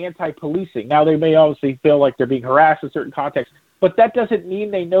not anti-policing. Now, they may obviously feel like they're being harassed in certain contexts, but that doesn't mean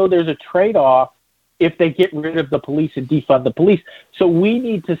they know there's a trade-off if they get rid of the police and defund the police. So we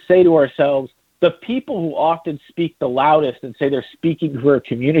need to say to ourselves, the people who often speak the loudest and say they're speaking for a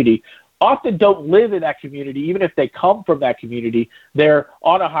community often don't live in that community. Even if they come from that community, they're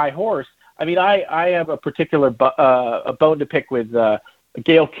on a high horse. I mean, I have a particular a bone to pick with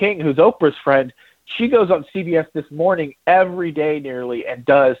Gayle King, who's Oprah's friend. She goes on CBS This Morning every day nearly and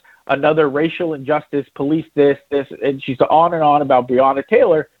does another racial injustice, police this, and she's on and on about Breonna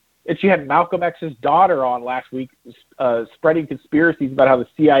Taylor. And she had Malcolm X's daughter on last week spreading conspiracies about how the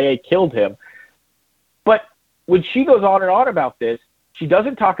CIA killed him. But when she goes on and on about this, she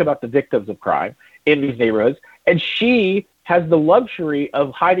doesn't talk about the victims of crime in these neighborhoods, and she has the luxury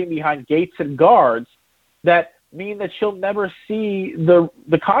of hiding behind gates and guards that mean that she'll never see the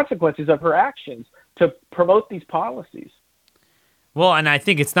consequences of her actions to promote these policies. Well, and I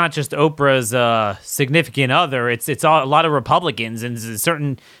think it's not just Oprah's significant other. It's a lot of Republicans and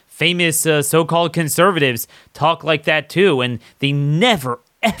certain famous so-called conservatives talk like that too, and they never,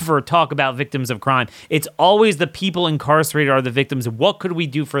 ever talk about victims of crime. It's always the people incarcerated are the victims. What could we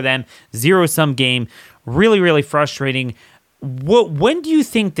do for them? Zero-sum game. Really, really frustrating. When do you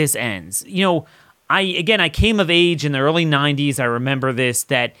think this ends? You know, I came of age in the early 90s. I remember this,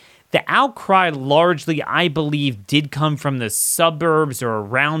 that the outcry largely, I believe, did come from the suburbs or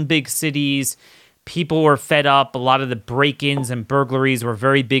around big cities. People were fed up. A lot of the break-ins and burglaries were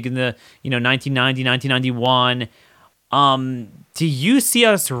very big in the 1990, 1991. Do you see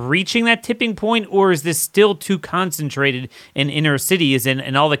us reaching that tipping point, or is this still too concentrated in inner cities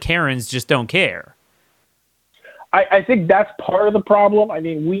and all the Karens just don't care? I think that's part of the problem. I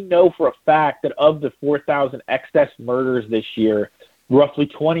mean, we know for a fact that of the 4,000 excess murders this year, roughly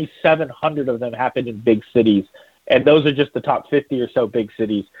 2,700 of them happened in big cities. And those are just the top 50 or so big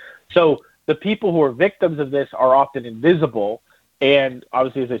cities. So the people who are victims of this are often invisible. And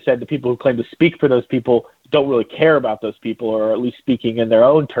obviously, as I said, the people who claim to speak for those people don't really care about those people, or at least speaking in their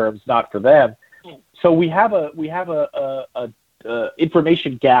own terms, not for them. So we have a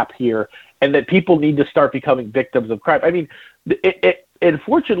information gap here, and that people need to start becoming victims of crime. I mean,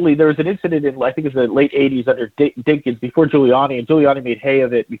 unfortunately, there was an incident in, I think it was the late 80s under Dinkins before Giuliani, and Giuliani made hay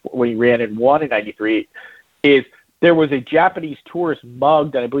of it when he ran and won in 93, is there was a Japanese tourist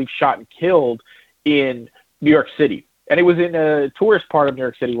mugged and I believe shot and killed in New York City. And it was in a tourist part of New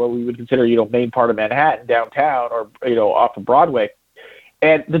York City, what we would consider, main part of Manhattan, downtown, or, off of Broadway.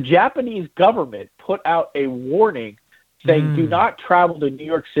 And the Japanese government put out a warning saying, do not travel to New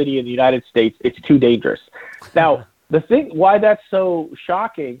York City in the United States. It's too dangerous. Now, the thing why that's so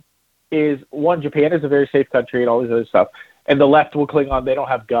shocking is, one, Japan is a very safe country and all this other stuff. And the left will cling on, they don't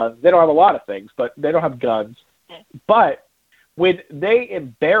have guns. They don't have a lot of things, but they don't have guns. But when they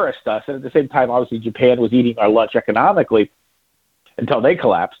embarrassed us, and at the same time, obviously, Japan was eating our lunch economically until they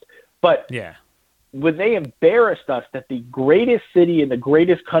collapsed. But yeah, when they embarrassed us that the greatest city in the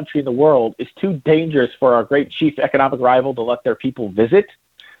greatest country in the world is too dangerous for our great chief economic rival to let their people visit,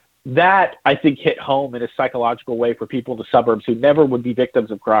 that, I think, hit home in a psychological way for people in the suburbs who never would be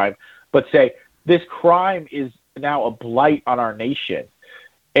victims of crime, but say, this crime is now a blight on our nation.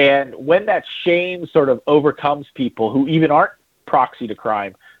 And when that shame sort of overcomes people who even aren't proxy to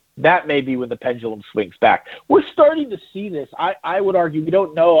crime, that may be when the pendulum swings back. We're starting to see this. I would argue, we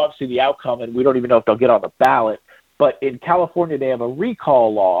don't know, obviously, the outcome, and we don't even know if they'll get on the ballot. But in California, they have a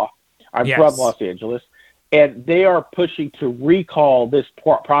recall law. I'm from Los Angeles. And they are pushing to recall this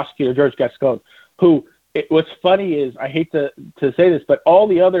prosecutor, George Gascon, who, what's funny is, I hate to say this, but all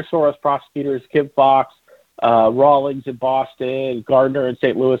the other Soros prosecutors, Kim Foxx, Rawlings in Boston, Gardner in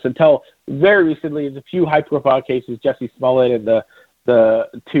St. Louis, until very recently, in a few high-profile cases, Jesse Smollett and the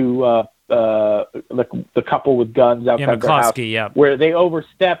couple with guns outside their house, where they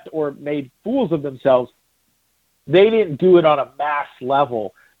overstepped or made fools of themselves, they didn't do it on a mass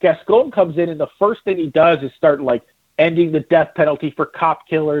level. Gascon comes in, and the first thing he does is start ending the death penalty for cop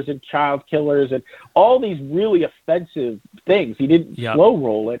killers and child killers and all these really offensive things. He didn't slow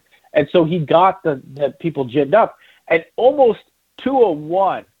roll it. And so he got the people ginned up. And almost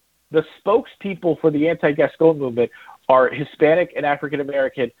 201, the spokespeople for the anti-Gascon movement are Hispanic and African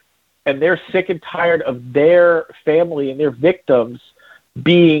American, and they're sick and tired of their family and their victims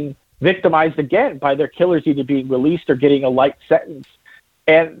being victimized again by their killers either being released or getting a light sentence.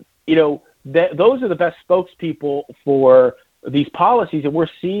 And, those are the best spokespeople for these policies, and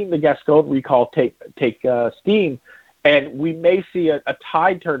we're seeing the Gascon recall take steam, and we may see a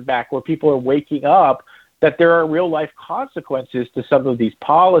tide turn back where people are waking up that there are real-life consequences to some of these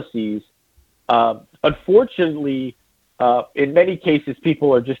policies. Unfortunately, in many cases,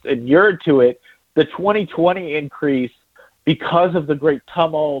 people are just inured to it. The 2020 increase, because of the great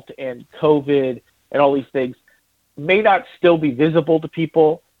tumult and COVID and all these things, may not still be visible to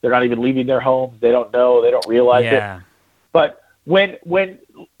people. They're not even leaving their homes. They don't know. They don't realize it. But when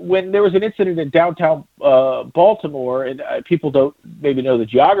there was an incident in downtown Baltimore, and people don't maybe know the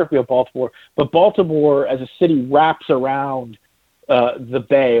geography of Baltimore, but Baltimore as a city wraps around the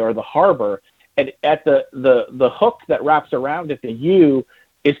bay or the harbor, and at the hook that wraps around at the U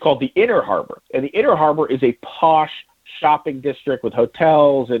is called the Inner Harbor, and the Inner Harbor is a posh shopping district with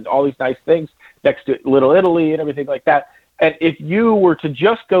hotels and all these nice things next to Little Italy and everything like that. And if you were to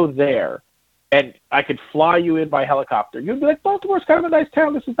just go there, and I could fly you in by helicopter, you'd be like, Baltimore's kind of a nice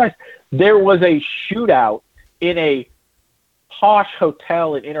town. This is nice. There was a shootout in a posh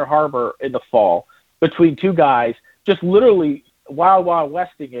hotel in Inner Harbor in the fall between two guys, just literally Wild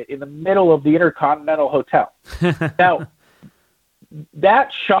Westing it in the middle of the Intercontinental Hotel. Now,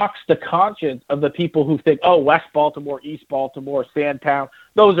 that shocks the conscience of the people who think, oh, West Baltimore, East Baltimore, Sandtown,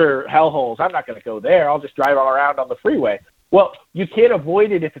 those are hellholes. I'm not going to go there. I'll just drive all around on the freeway. Well, you can't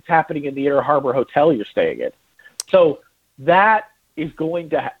avoid it if it's happening in the Inner Harbor Hotel you're staying in. So that is going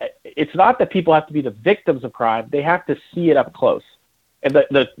to – it's not that people have to be the victims of crime. They have to see it up close. And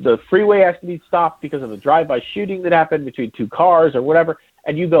the freeway has to be stopped because of the drive-by shooting that happened between two cars or whatever.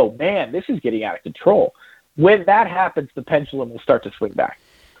 And you go, man, this is getting out of control. When that happens, the pendulum will start to swing back.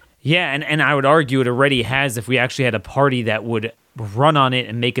 Yeah, and I would argue it already has if we actually had a party that would run on it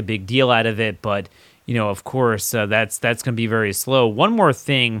and make a big deal out of it. But, of course, that's going to be very slow. One more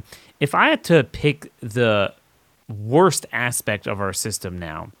thing. If I had to pick the worst aspect of our system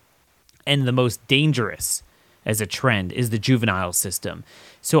now and the most dangerous as a trend is the juvenile system.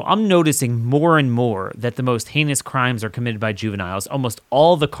 So I'm noticing more and more that the most heinous crimes are committed by juveniles. Almost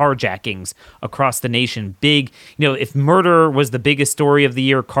all the carjackings across the nation, big, if murder was the biggest story of the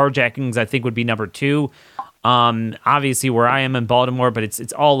year, carjackings I think would be number 2. Obviously where I am in Baltimore, but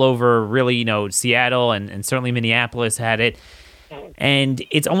it's all over really, Seattle and certainly Minneapolis had it. And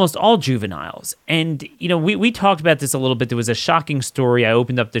it's almost all juveniles. And, we talked about this a little bit. There was a shocking story I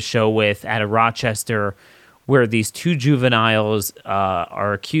opened up the show with out of Rochester where these 2 juveniles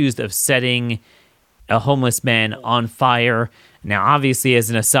are accused of setting a homeless man on fire. Now, obviously, as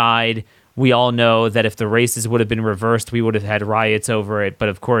an aside, we all know that if the races would have been reversed, we would have had riots over it. But,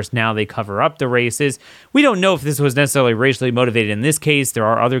 of course, now they cover up the races. We don't know if this was necessarily racially motivated in this case. There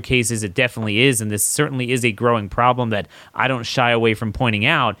are other cases it definitely is, and this certainly is a growing problem that I don't shy away from pointing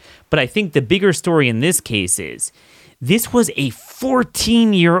out. But I think the bigger story in this case is this was a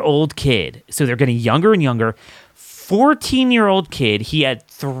 14-year-old kid. So they're getting younger and younger. 14-year-old kid. He had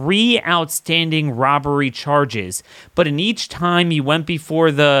 3 outstanding robbery charges. But in each time he went before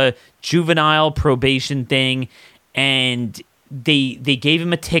the juvenile probation thing and they gave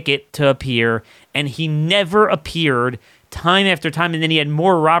him a ticket to appear and he never appeared time after time. And then he had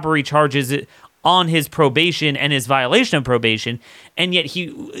more robbery charges on his probation and his violation of probation, and yet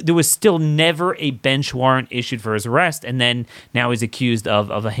there was still never a bench warrant issued for his arrest, and then now he's accused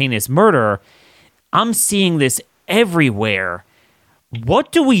of a heinous murder. I'm seeing this everywhere.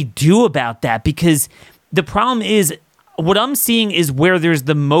 What do we do about that? Because the problem is, what I'm seeing is where there's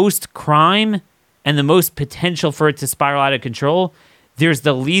the most crime and the most potential for it to spiral out of control, there's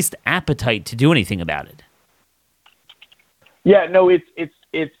the least appetite to do anything about it. Yeah, no, it's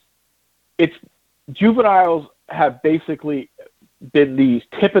juveniles have basically been the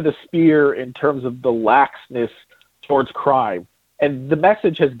tip of the spear in terms of the laxness towards crime, and the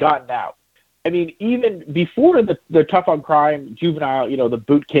message has gotten out. I mean, even before the tough on crime juvenile, the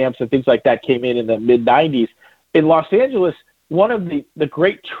boot camps and things like that came in the mid-90s, in Los Angeles, one of the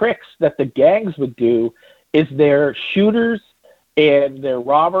great tricks that the gangs would do is their shooters and their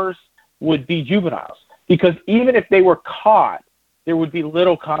robbers would be juveniles, because even if they were caught, there would be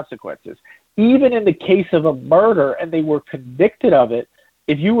little consequences. Even in the case of a murder and they were convicted of it,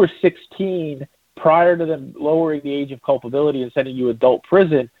 if you were 16, prior to them lowering the age of culpability and sending you adult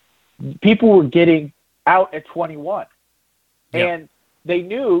prison, people were getting out at 21. Yep. And they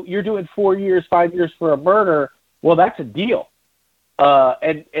knew you're doing 4 years, 5 years for a murder. Well, that's a deal.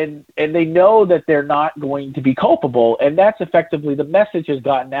 And they know that they're not going to be culpable. And that's effectively the message has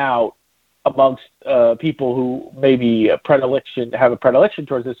gotten out amongst people who maybe have a predilection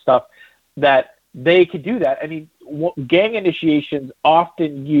towards this stuff, that they could do that. I mean, gang initiations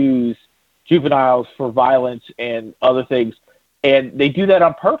often use juveniles for violence and other things, and they do that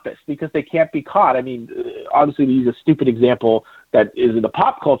on purpose because they can't be caught. I mean, obviously, to use a stupid example that is in the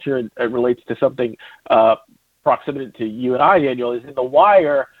pop culture and it relates to something proximate to you and I, Daniel, is in The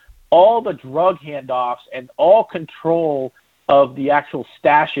Wire, all the drug handoffs and all control of the actual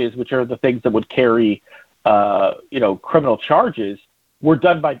stashes, which are the things that would carry, criminal charges, were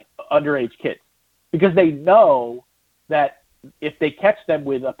done by underage kids, because they know that if they catch them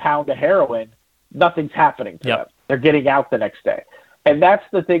with a pound of heroin, nothing's happening to them. They're getting out the next day. And that's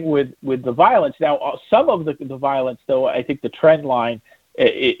the thing with the violence. Now, some of the violence, though, I think the trend line,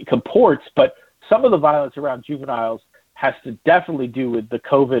 it comports, but some of the violence around juveniles has to definitely do with the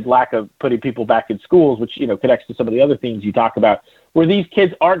COVID lack of putting people back in schools, which, connects to some of the other themes you talk about, where these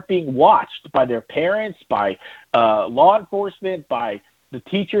kids aren't being watched by their parents, by law enforcement, by the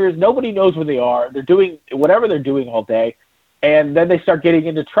teachers. Nobody knows where they are. They're doing whatever they're doing all day, and then they start getting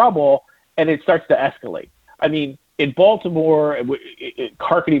into trouble, and it starts to escalate. I mean, in Baltimore,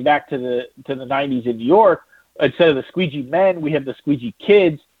 harkening back to the 90s in New York, instead of the squeegee men, we have the squeegee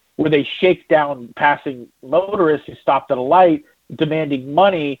kids, where they shake down passing motorists who stopped at a light, demanding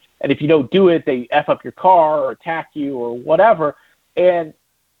money, and if you don't do it, they F up your car or attack you or whatever. And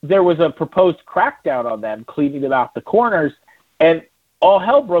there was a proposed crackdown on them, cleaning them out the corners, and all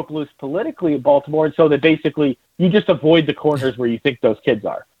hell broke loose politically in Baltimore, and so that basically you just avoid the corners where you think those kids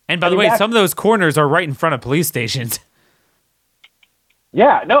are. And by the way, some of those corners are right in front of police stations.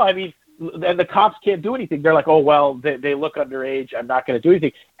 Yeah, no, I mean, and the cops can't do anything. They're like, oh, well, they look underage. I'm not going to do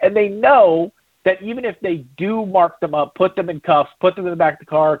anything. And they know that even if they do mark them up, put them in cuffs, put them in the back of the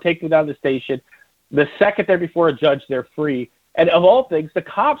car, take them down to the station, the second they're before a judge, they're free. And of all things, the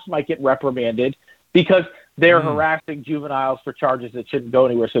cops might get reprimanded because they're harassing juveniles for charges that shouldn't go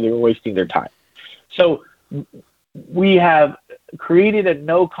anywhere, so they were wasting their time. So we have created a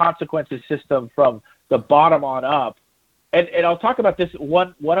no consequences system from the bottom on up. And I'll talk about this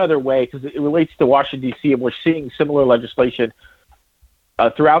one other way, because it relates to Washington, D.C., and we're seeing similar legislation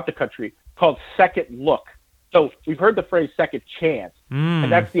throughout the country called Second Look. So we've heard the phrase second chance, and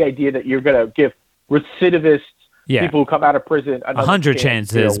that's the idea that you're going to give recidivists, people who come out of prison, 100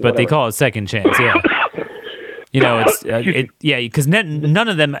 chances, but they call it second chance, it's because none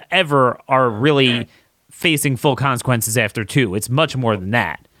of them ever are really facing full consequences after two. It's much more than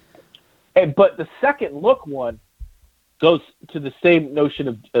that. But the Second Look one goes to the same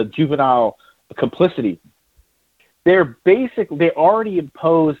notion of juvenile complicity. They already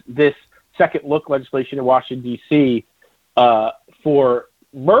imposed this Second Look legislation in Washington, D.C. For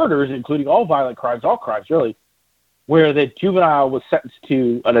murders, including all violent crimes, all crimes really, where the juvenile was sentenced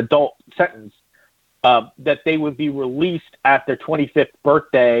to an adult sentence, that they would be released at their 25th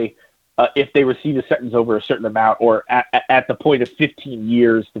birthday if they receive a sentence over a certain amount, or at the point of 15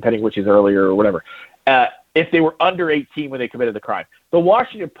 years, depending which is earlier or whatever, if they were under 18 when they committed the crime. The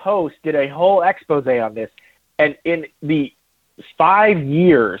Washington Post did a whole expose on this, and in the 5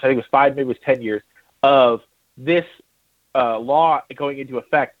 years, I think it was 5, maybe it was 10 years, of this law going into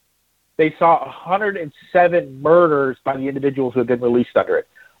effect, they saw 107 murders by the individuals who had been released under it.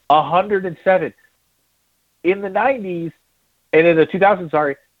 107. In the 90s, and in the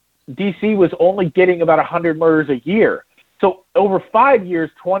 2000s, D.C. was only getting about 100 murders a year. So over 5 years,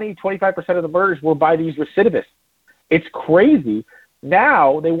 25% of the murders were by these recidivists. It's crazy.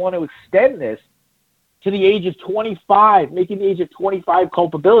 Now they want to extend this to the age of 25, making the age of 25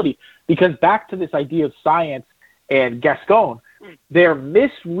 culpability, because back to this idea of science and Gascon, they're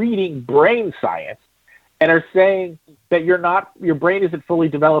misreading brain science and are saying that your brain isn't fully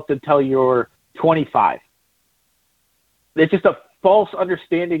developed until you're 25. It's just a false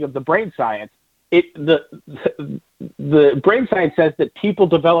understanding of the brain science. The brain science says that people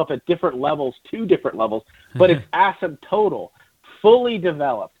develop at different levels, two different levels, but it's asymptotal, fully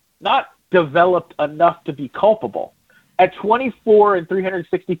developed, not developed enough to be culpable. At 24 and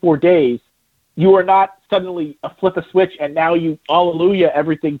 364 days, you are not suddenly a flip a switch and now hallelujah,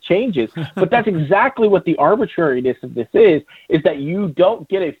 everything changes. But that's exactly what the arbitrariness of this is that you don't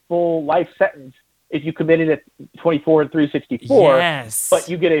get a full life sentence if you committed at 24 and 364, but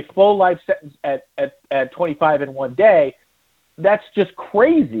you get a full life sentence at 25 in 1 day. That's just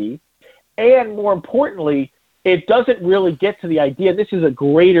crazy. And more importantly, it doesn't really get to the idea. This is a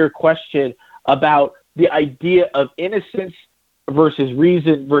greater question about the idea of innocence versus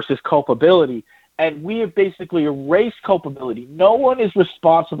reason versus culpability. And we have basically erased culpability. No one is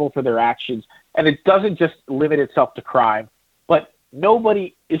responsible for their actions, and it doesn't just limit itself to crime. But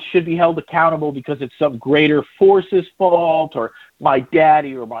nobody should be held accountable because it's some greater force's fault or my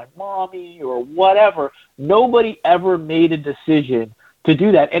daddy or my mommy or whatever. Nobody ever made a decision to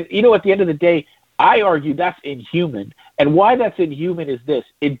do that. And, at the end of the day, I argue that's inhuman. And why that's inhuman is this.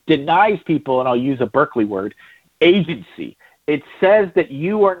 It denies people, and I'll use a Berkeley word, agency. It says that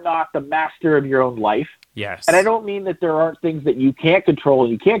you are not the master of your own life. Yes. And I don't mean that there aren't things that you can't control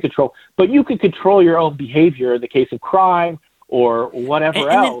and you can't control, but you can control your own behavior in the case of crime or whatever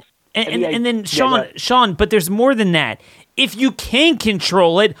else. And then Sean, but there's more than that. If you can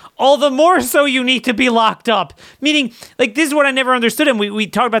control it, all the more so you need to be locked up. Meaning, like, this is what I never understood. And we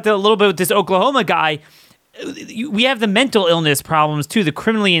talked about that a little bit with this Oklahoma guy. We have the mental illness problems, too, the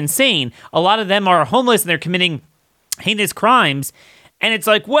criminally insane. A lot of them are homeless and they're committing heinous crimes. And it's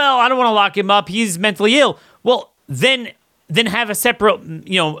like, well, I don't want to lock him up. He's mentally ill. Well, then have a separate,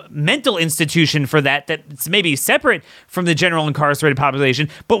 mental institution for that's maybe separate from the general incarcerated population.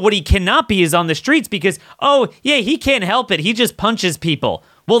 But what he cannot be is on the streets because, he can't help it. He just punches people.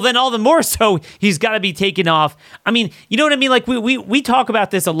 Well, then all the more so he's got to be taken off. I mean, you know what I mean? Like we talk about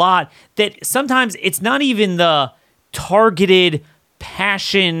this a lot, that sometimes it's not even the targeted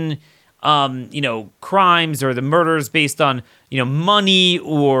passion, crimes or the murders based on, money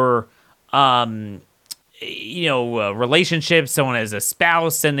or, relationships, someone has a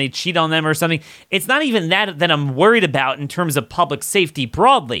spouse and they cheat on them or something. It's not even that I'm worried about in terms of public safety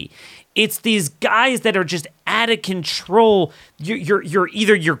broadly. It's these guys that are just out of control. You're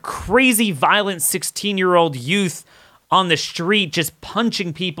either your crazy, violent 16-year-old youth on the street just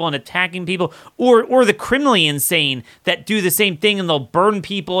punching people and attacking people, or the criminally insane that do the same thing and they'll burn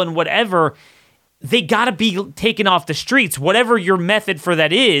people and whatever. They got to be taken off the streets. Whatever your method for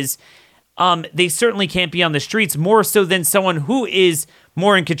that is, they certainly can't be on the streets more so than someone who is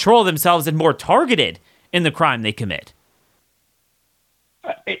more in control of themselves and more targeted in the crime they commit.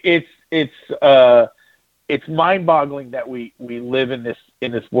 It's mind-boggling that we live in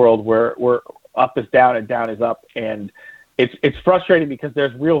this world where up is down and down is up, and it's frustrating because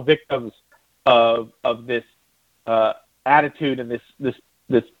there's real victims of this attitude and this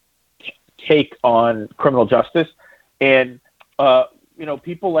take on criminal justice, and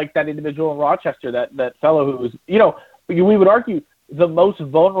people like that individual in Rochester, that fellow who was, we would argue the most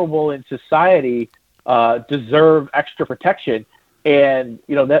vulnerable in society deserve extra protection. And,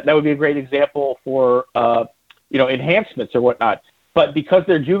 that would be a great example for, enhancements or whatnot. But because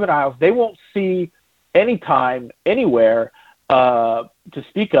they're juveniles, they won't see any time anywhere to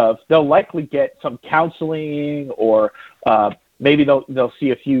speak of. They'll likely get some counseling or maybe they'll see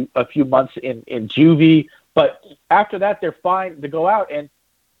a few months in juvie. But after that, they're fine to go out, and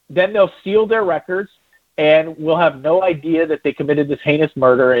then they'll seal their records, and we'll have no idea that they committed this heinous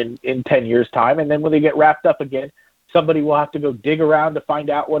murder in 10 years' time. And then when they get wrapped up again, somebody will have to go dig around to find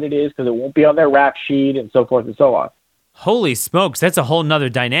out what it is because it won't be on their rap sheet and so forth and so on. Holy smokes, that's a whole nother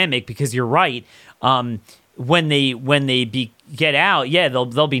dynamic because you're right. When they get out,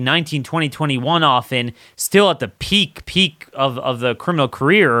 they'll be 19, 20, 21 often, still at the peak of the criminal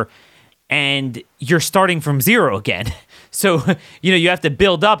career, and you're starting from zero again. So, you have to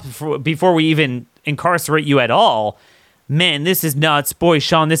build up before we even incarcerate you at all. Man, this is nuts. Boy,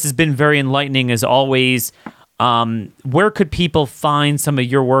 Sean, this has been very enlightening as always. Where could people find some of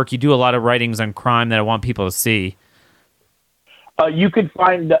your work? You do a lot of writings on crime that I want people to see. You can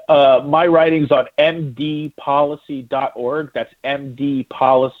find my writings on mdpolicy.org. That's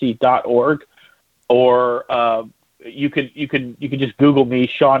mdpolicy.org. Or you can just Google me,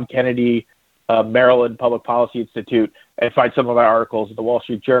 Sean Kennedy, Maryland Public Policy Institute, and find some of my articles in the Wall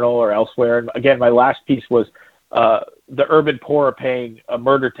Street Journal or elsewhere. And again, my last piece was the urban poor are paying a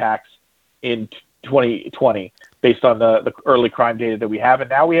murder tax in 2020 based on the early crime data that we have. And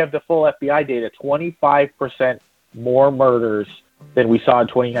now we have the full FBI data, 25% more murders than we saw in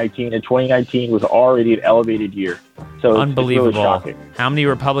 2019, and 2019 was already an elevated year. So unbelievable. It's really shocking. How many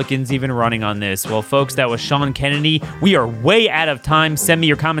Republicans even running on this? Well, folks, that was Sean Kennedy. We are way out of time. Send me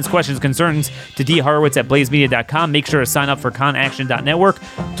your comments, questions, concerns to dhorowitz@blazemedia.com. Make sure to sign up for conaction.network.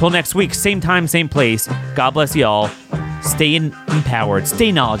 Till next week, same time, same place. God bless y'all. Stay empowered,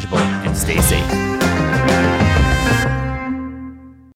 stay knowledgeable, and stay safe.